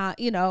and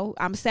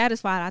I'm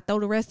satisfied. I throw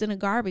the rest in the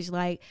garbage.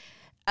 Like,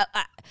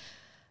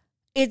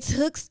 it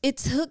took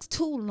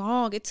too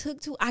long.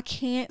 I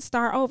can't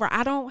start over.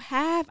 I don't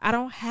have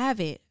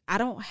it. I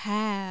don't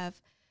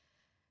have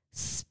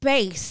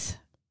space.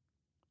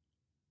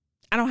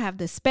 I don't have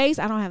the space.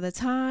 I don't have the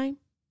time.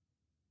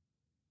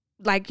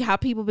 Like how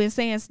people been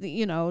saying,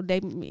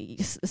 they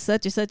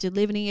such and such a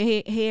living in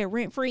your head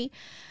rent free.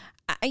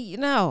 I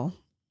don't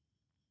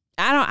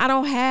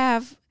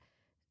have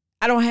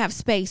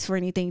space for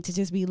anything to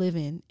just be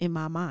living in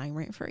my mind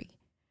rent free.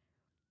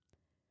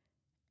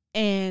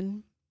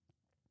 And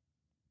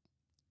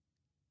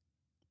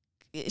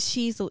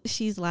she's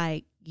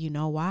like, you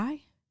know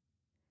why?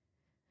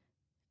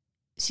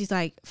 She's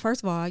like,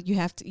 first of all, you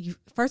have to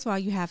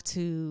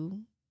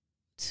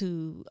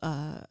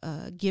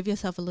give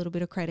yourself a little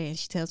bit of credit. And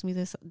she tells me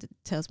this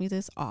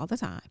all the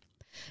time.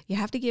 You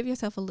have to give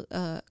yourself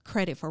a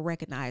credit for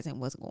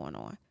recognizing what's going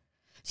on.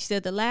 She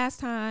said the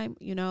last time,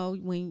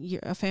 when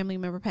a family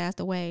member passed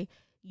away,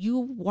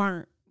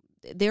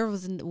 there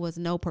was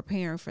no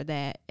preparing for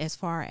that as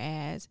far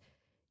as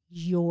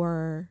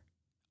your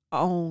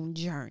own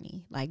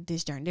journey, like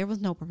this journey. There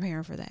was no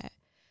preparing for that.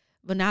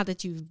 But now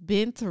that you've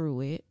been through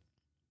it,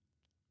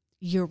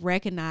 you're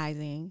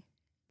recognizing,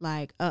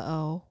 like,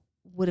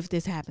 what if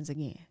this happens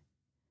again?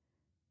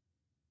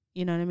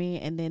 You know what I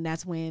mean? And then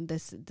that's when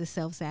the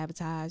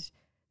self-sabotage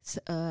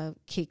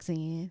kicks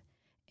in,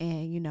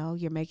 and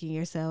you're making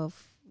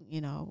yourself,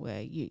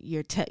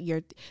 you're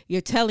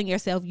telling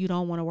yourself you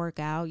don't want to work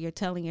out. You're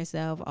telling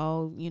yourself,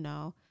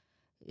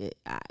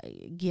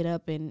 get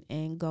up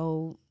and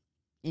go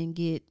and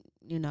get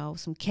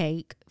some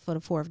cake for the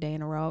 4th day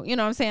in a row. You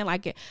know what I'm saying?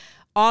 Like,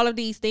 all of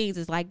these things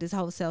is like this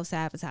whole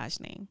self-sabotage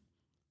thing.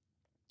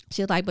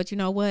 She's like, but you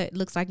know what? It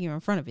looks like you're in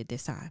front of it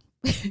this time.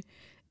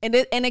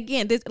 and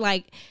again, this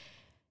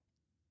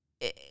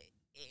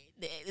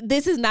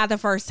this is not the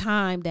first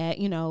time that,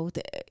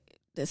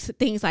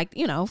 things like,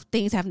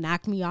 things have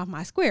knocked me off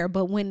my square.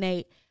 But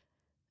when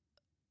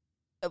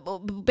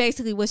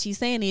basically what she's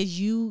saying is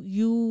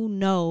you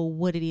know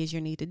what it is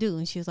you need to do.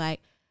 And she's like,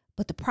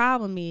 but the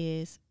problem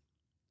is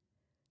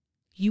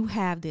you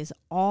have this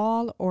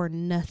all or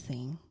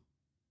nothing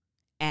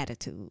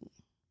attitude.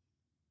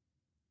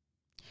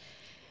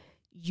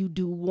 You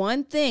do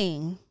one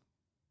thing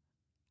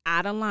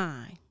out of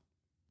line,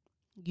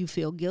 you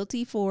feel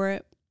guilty for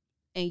it,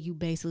 and you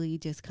basically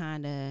just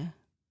kind of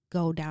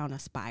go down a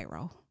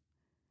spiral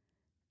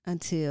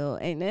until,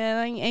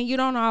 and you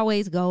don't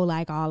always go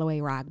like all the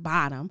way rock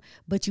bottom,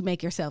 but you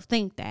make yourself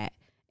think that,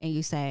 and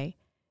you say,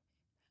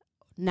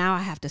 now I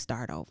have to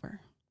start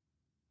over.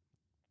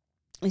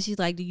 And she's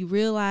like, do you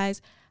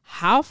realize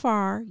how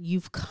far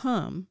you've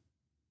come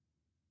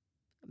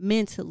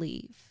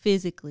mentally,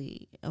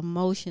 physically,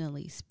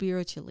 emotionally,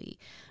 spiritually,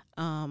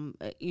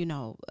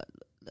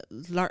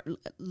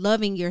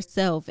 loving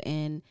yourself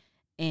and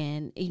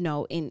in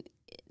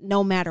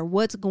no matter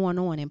what's going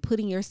on, and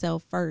putting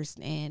yourself first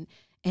and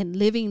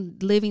living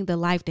the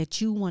life that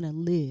you want to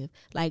live?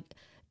 Like,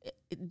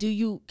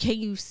 can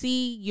you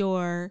see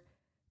your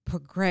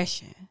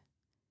progression?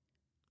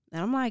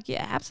 And I'm like,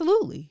 yeah,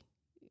 absolutely.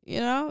 She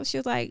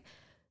was like,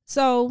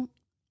 so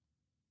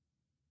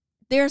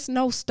there's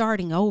no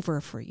starting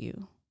over for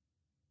you.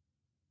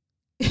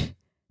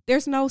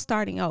 There's no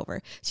starting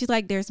over. She's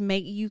like,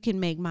 you can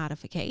make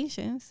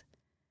modifications,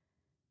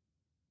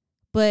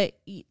 but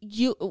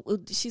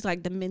she's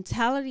like, the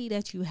mentality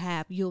that you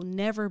have, you'll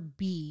never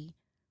be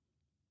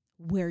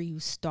where you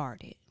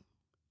started.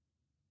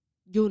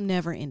 You'll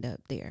never end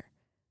up there.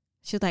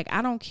 She's like,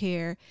 I don't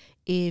care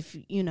if,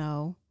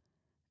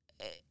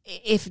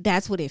 if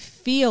that's what it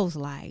feels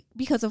like,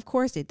 because of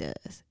course it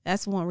does.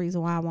 That's one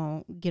reason why I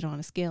won't get on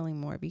a scale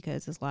anymore,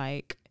 because it's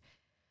like,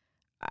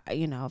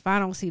 if I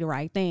don't see the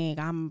right thing,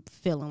 I'm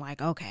feeling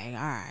like, okay,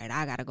 all right,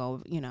 I gotta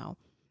go,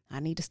 I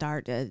need to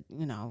start to,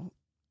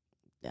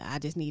 I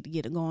just need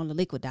to go on the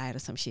liquid diet or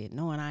some shit,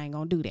 knowing I ain't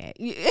gonna do that.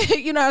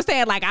 You know what I'm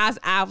saying? Like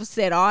I've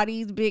said all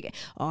these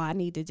I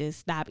need to just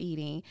stop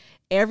eating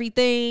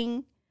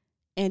everything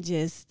and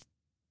just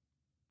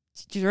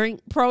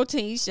drink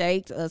protein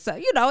shakes. So,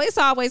 it's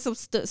always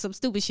some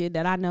stupid shit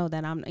that I know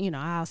that I'm,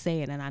 I'll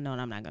say it and I know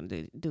that I'm not gonna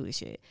do the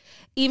shit.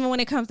 Even when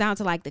it comes down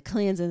to like the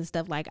cleansing and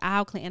stuff, like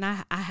I'll clean, and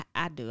I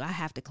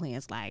have to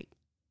cleanse like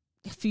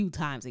a few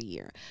times a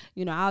year.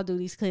 I'll do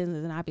these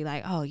cleanses and I'll be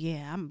like, oh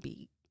yeah, I'm gonna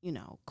be,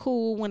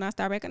 cool when I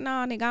start back. No,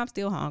 nigga, I'm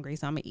still hungry,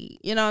 so I'm gonna eat.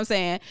 You know what I'm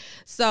saying?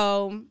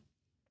 So,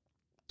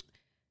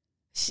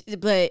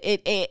 but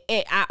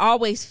I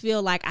always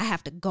feel like I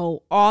have to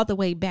go all the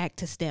way back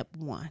to step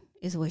one,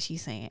 is what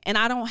she's saying. And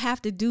I don't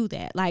have to do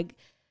that. Like,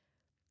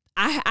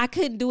 I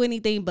couldn't do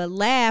anything but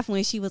laugh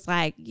when she was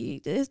like,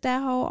 it's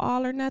that whole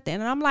all or nothing.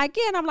 And I'm like,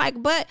 yeah. And I'm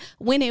like, but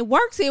when it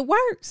works, it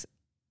works.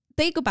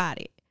 Think about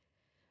it.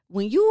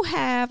 When you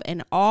have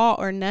an all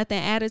or nothing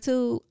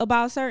attitude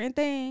about certain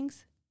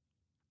things,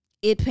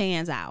 it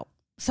pans out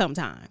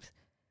sometimes.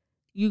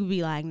 You could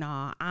be like,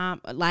 nah,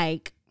 I'm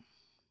like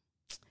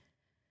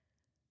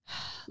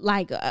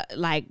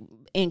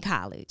in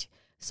college.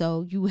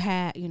 So you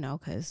had,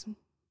 because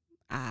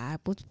I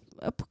was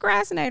a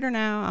procrastinator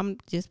now. I'm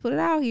just put it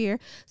out here.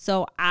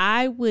 So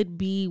I would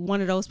be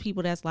one of those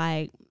people that's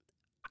like,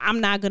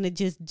 I'm not going to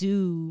just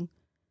do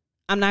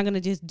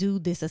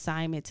this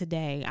assignment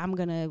today. I'm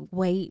going to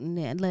wait and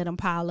then let them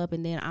pile up,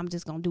 and then I'm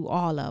just going to do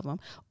all of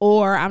them.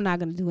 Or I'm not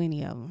going to do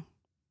any of them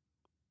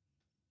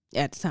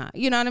at the time.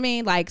 You know what I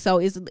mean? Like, so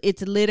it's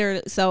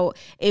literally, so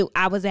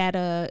I was at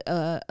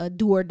a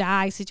do or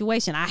die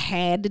situation. I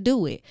had to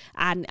do it.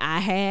 I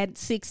had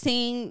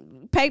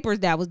 16 papers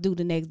that was due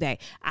the next day.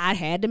 I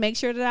had to make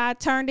sure that I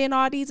turned in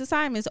all these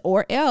assignments,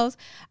 or else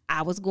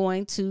I was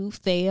going to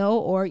fail,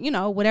 or,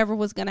 whatever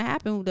was going to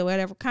happen,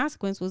 whatever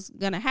consequence was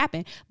going to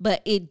happen.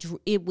 But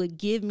it would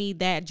give me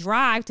that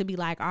drive to be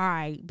like, all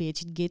right,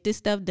 bitch, get this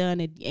stuff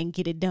done and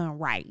get it done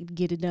right.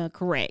 Get it done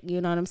correct.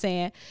 You know what I'm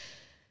saying?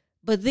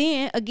 But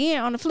then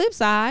again, on the flip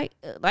side,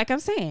 like I'm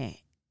saying,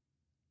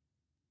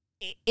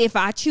 if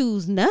I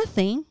choose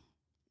nothing,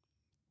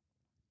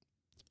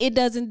 it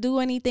doesn't do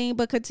anything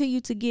but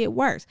continue to get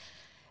worse.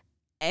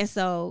 And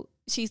so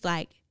she's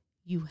like,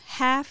 you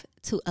have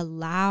to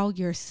allow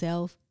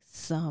yourself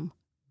some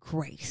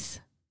grace,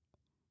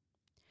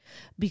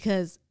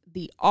 because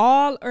the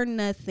all or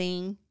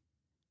nothing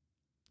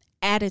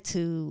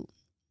attitude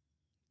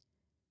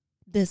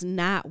does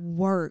not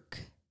work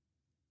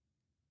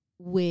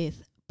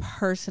with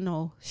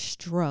personal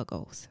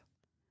struggles.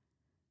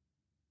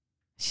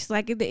 She's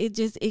like,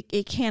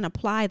 it can't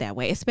apply that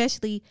way,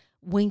 especially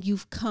when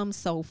you've come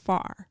so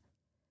far.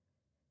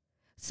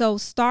 So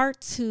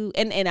start to,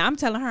 and I'm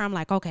telling her, I'm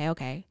like,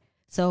 okay.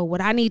 So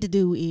what I need to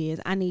do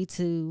is I need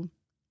to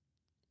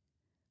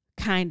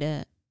kind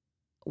of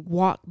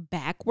walk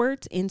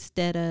backwards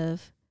instead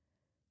of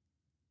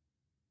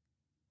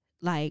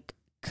like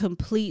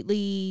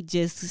completely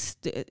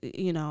just,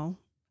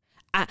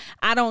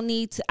 I don't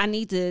need to, I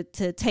need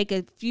to take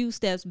a few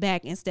steps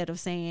back instead of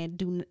saying,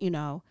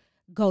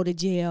 go to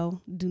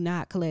jail, do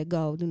not collect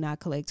gold, do not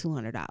collect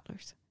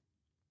 $200.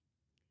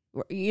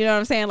 You know what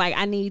I'm saying? Like,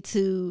 I need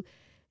to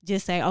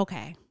just say,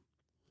 okay,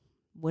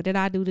 what did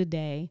I do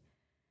today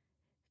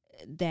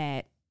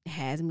that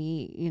has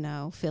me,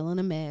 feeling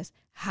a mess?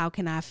 How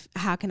can I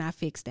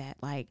fix that?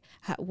 Like,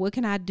 what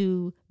can I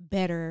do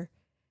better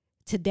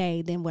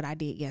today than what I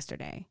did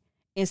yesterday?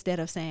 Instead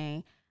of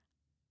saying,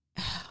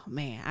 oh,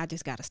 man, I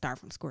just got to start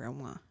from square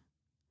one.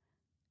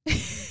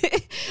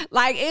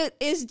 Like,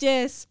 it's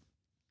just,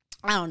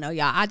 I don't know,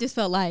 y'all. I just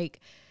felt like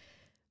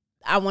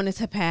I wanted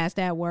to pass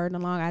that word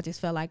along. I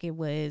just felt like it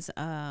was,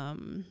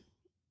 I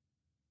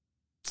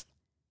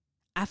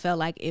felt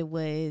like it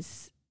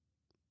was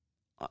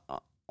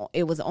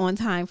on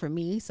time for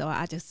me. So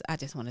I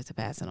just wanted to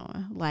pass it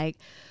on. Like,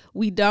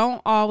 we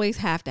don't always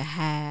have to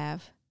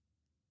have,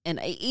 and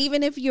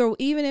even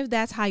if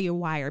that's how you're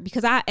wired,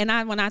 because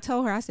when I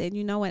told her, I said,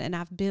 you know what? And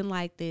I've been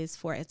like this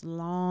for as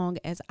long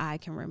as I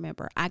can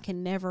remember. I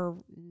can never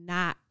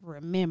not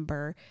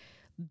remember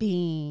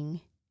being,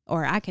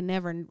 or I can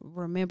never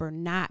remember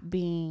not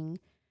being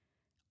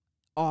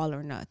all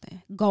or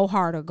nothing. Go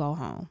hard or go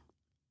home.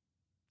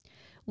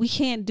 We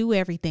can't do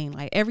everything.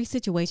 Like, every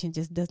situation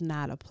just does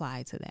not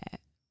apply to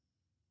that.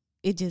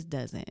 It just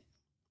doesn't.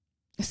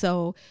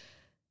 So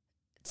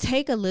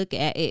take a look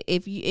at it.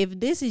 If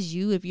this is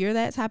you, if you're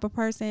that type of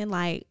person,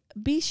 like,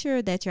 be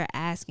sure that you're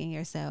asking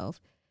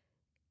yourself,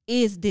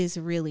 is this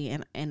really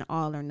an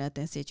all or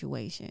nothing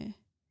situation?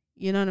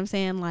 You know what I'm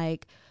saying?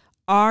 Like,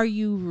 are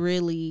you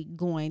really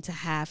going to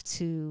have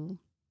to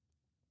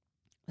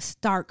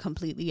start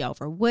completely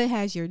over? What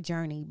has your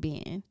journey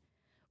been?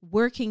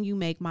 Where can you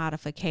make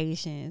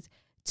modifications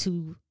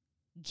to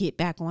get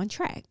back on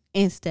track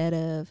instead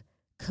of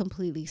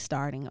completely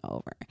starting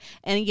over.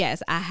 And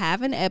yes, I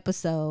have an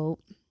episode.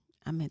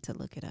 I meant to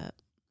look it up.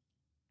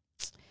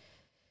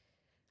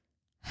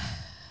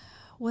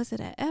 Was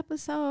it an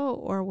episode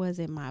or was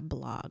it my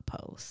blog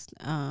post?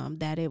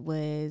 That it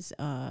was,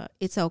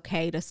 it's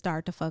okay to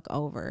start the fuck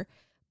over,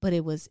 but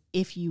it was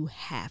if you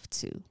have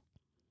to.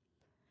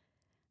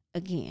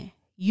 Again,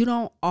 you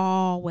don't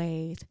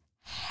always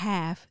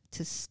have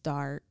to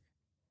start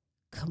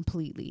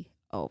completely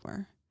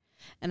over.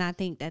 And I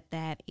think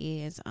that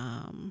is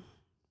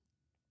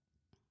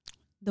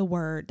the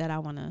word that I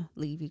want to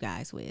leave you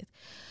guys with.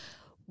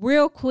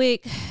 Real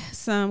quick,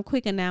 some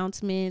quick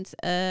announcements.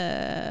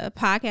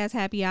 Podcast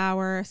happy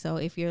hour. So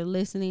if you're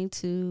listening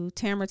to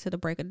Tamara to the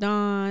Break of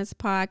Dawn's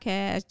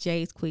podcast,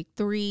 Jay's Quick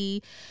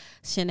 3,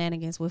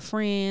 Shenanigans with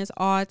Friends,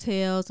 All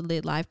Tales,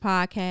 Lit Life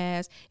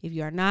podcast. If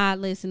you are not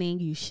listening,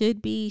 you should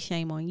be.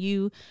 Shame on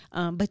you.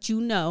 But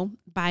you know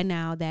by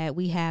now that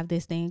we have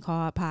this thing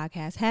called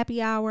Podcast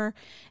Happy Hour.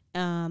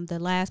 The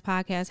last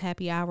podcast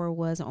happy hour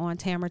was on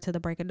Tamara to the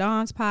Break of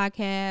Dawn's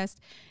podcast.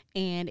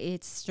 And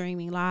it's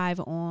streaming live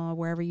on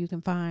wherever you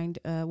can find,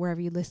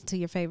 wherever you listen to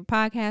your favorite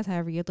podcast.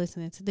 However you're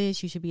listening to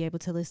this, you should be able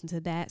to listen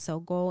to that. So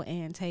go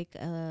and take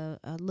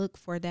a look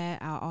for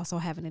that. I'll also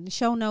have it in the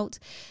show notes.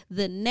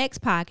 The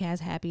next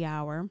podcast happy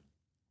hour,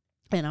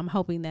 and I'm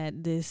hoping that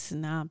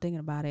now I'm thinking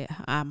about it,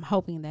 I'm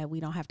hoping that we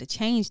don't have to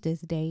change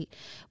this date,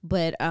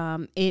 but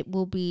it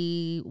will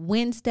be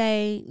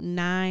Wednesday,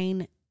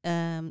 September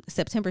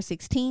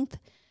 16th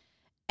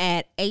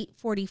at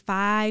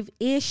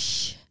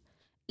 8:45-ish.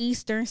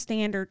 Eastern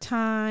Standard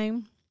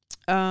Time,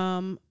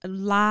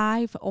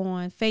 live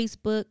on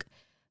Facebook,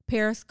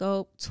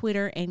 Periscope,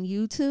 Twitter, and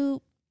YouTube.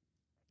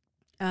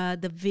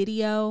 The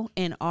video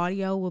and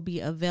audio will be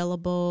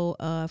available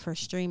for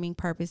streaming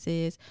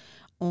purposes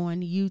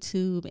on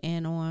YouTube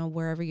and on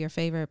wherever your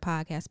favorite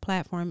podcast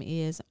platform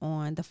is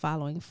on the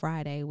following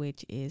Friday,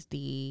 which is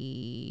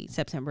the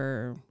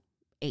September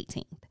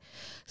 18th.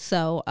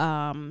 So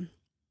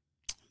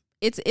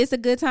it's a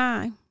good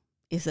time.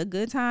 It's a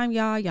good time,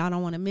 y'all. Y'all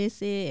don't want to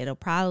miss it. It'll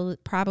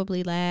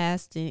probably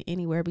last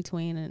anywhere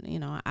between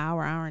an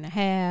hour and a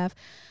half.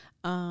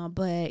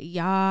 But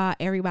y'all,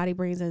 everybody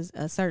brings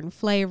a certain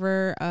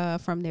flavor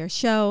from their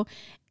show,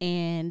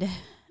 and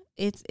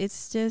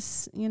it's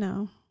just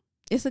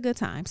it's a good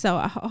time. So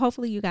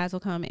hopefully you guys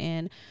will come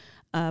and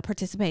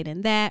participate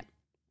in that.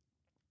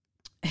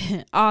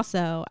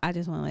 Also, I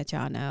just want to let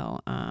y'all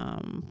know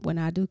when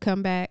I do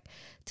come back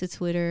to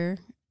Twitter,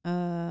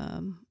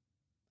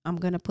 I'm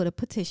going to put a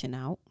petition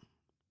out,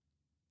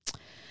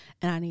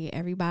 and I need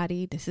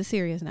everybody, this is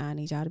serious now. I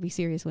need y'all to be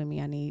serious with me.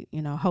 I need,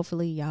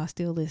 hopefully y'all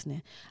still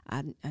listening.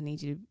 I need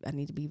to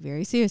be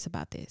very serious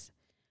about this.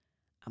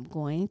 I'm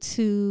looking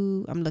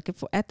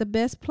at the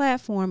best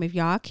platform. If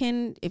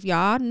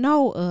y'all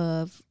know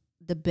of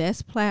the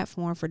best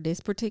platform for this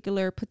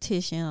particular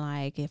petition,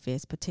 like if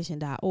it's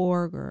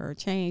petition.org or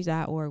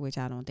change.org, which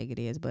I don't think it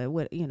is, but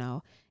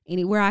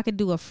anywhere I could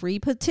do a free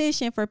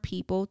petition for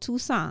people to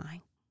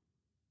sign.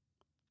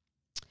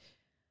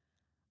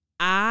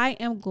 I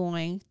am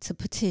going to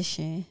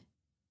petition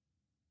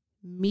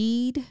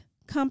Mead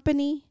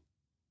Company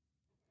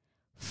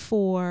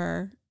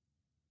for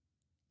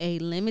a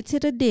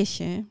limited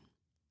edition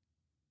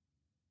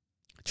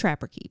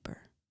Trapper Keeper.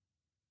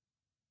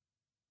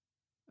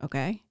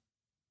 Okay?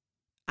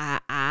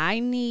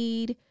 I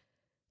need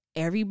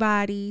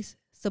everybody's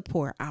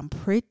support. I'm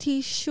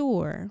pretty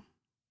sure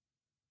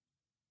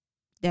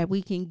that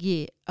we can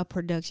get a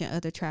production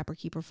of the Trapper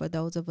Keeper for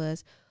those of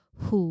us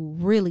who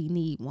really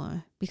need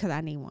one, because I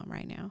need one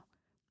right now.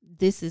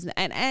 This is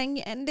and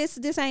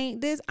this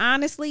ain't this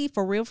honestly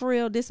for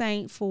real this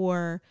ain't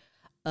for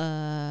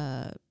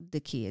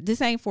the kid. This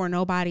ain't for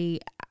nobody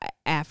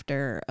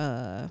after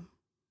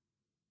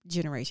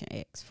Generation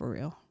X, for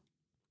real.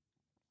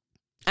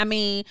 I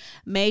mean,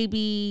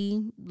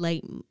 maybe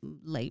late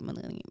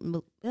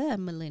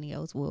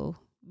millennials will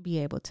be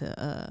able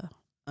to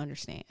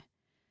understand,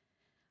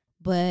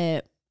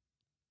 but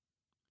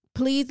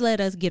please let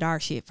us get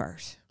our shit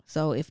first.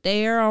 So if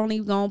they're only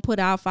gonna put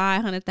out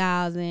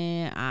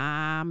 500,000,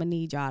 I'ma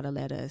need y'all to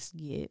let us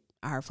get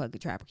our fucking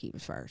Trapper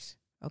Keepers first,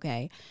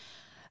 okay?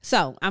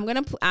 So I'm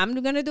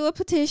gonna do a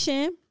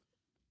petition.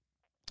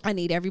 I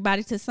need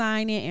everybody to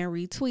sign it and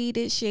retweet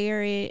it,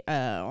 share it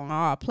on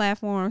all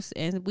platforms,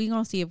 and we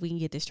gonna see if we can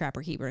get this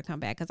Trapper Keeper to come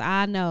back. Cause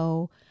I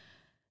know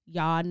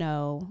y'all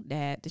know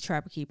that the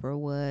Trapper Keeper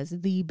was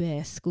the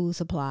best school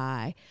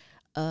supply,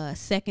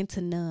 second to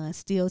none,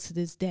 still to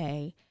this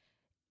day.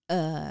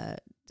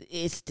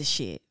 It's the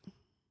shit,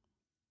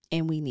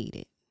 and we need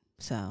it.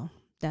 So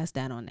that's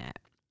that on that.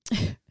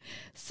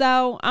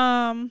 So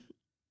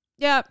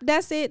yeah,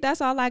 that's it.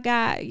 That's all I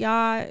got,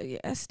 y'all.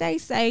 Stay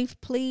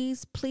safe,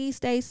 please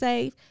stay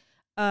safe.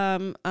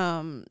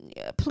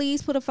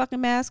 Please put a fucking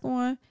mask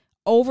on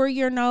over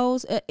your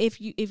nose. If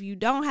you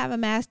don't have a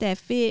mask that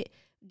fit,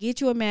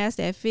 get you a mask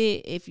that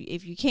fit. If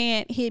you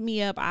can't, hit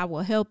me up, I will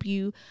help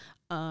you.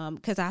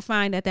 Because I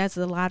find that that's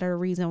a lot of the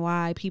reason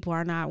why people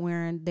are not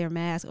wearing their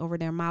mask over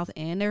their mouth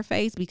and their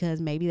face,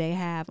 because maybe they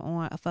have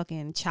on a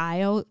fucking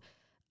child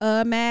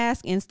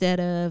mask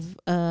instead of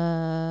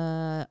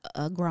a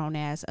grown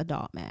ass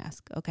adult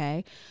mask.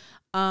 Okay.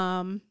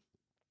 Love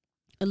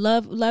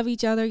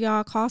each other,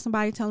 y'all. Call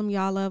somebody, tell them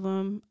y'all love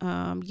them,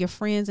 your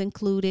friends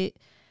included.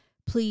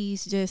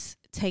 Please just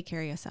take care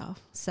of yourself.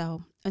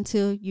 So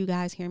until you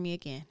guys hear me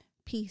again,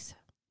 peace.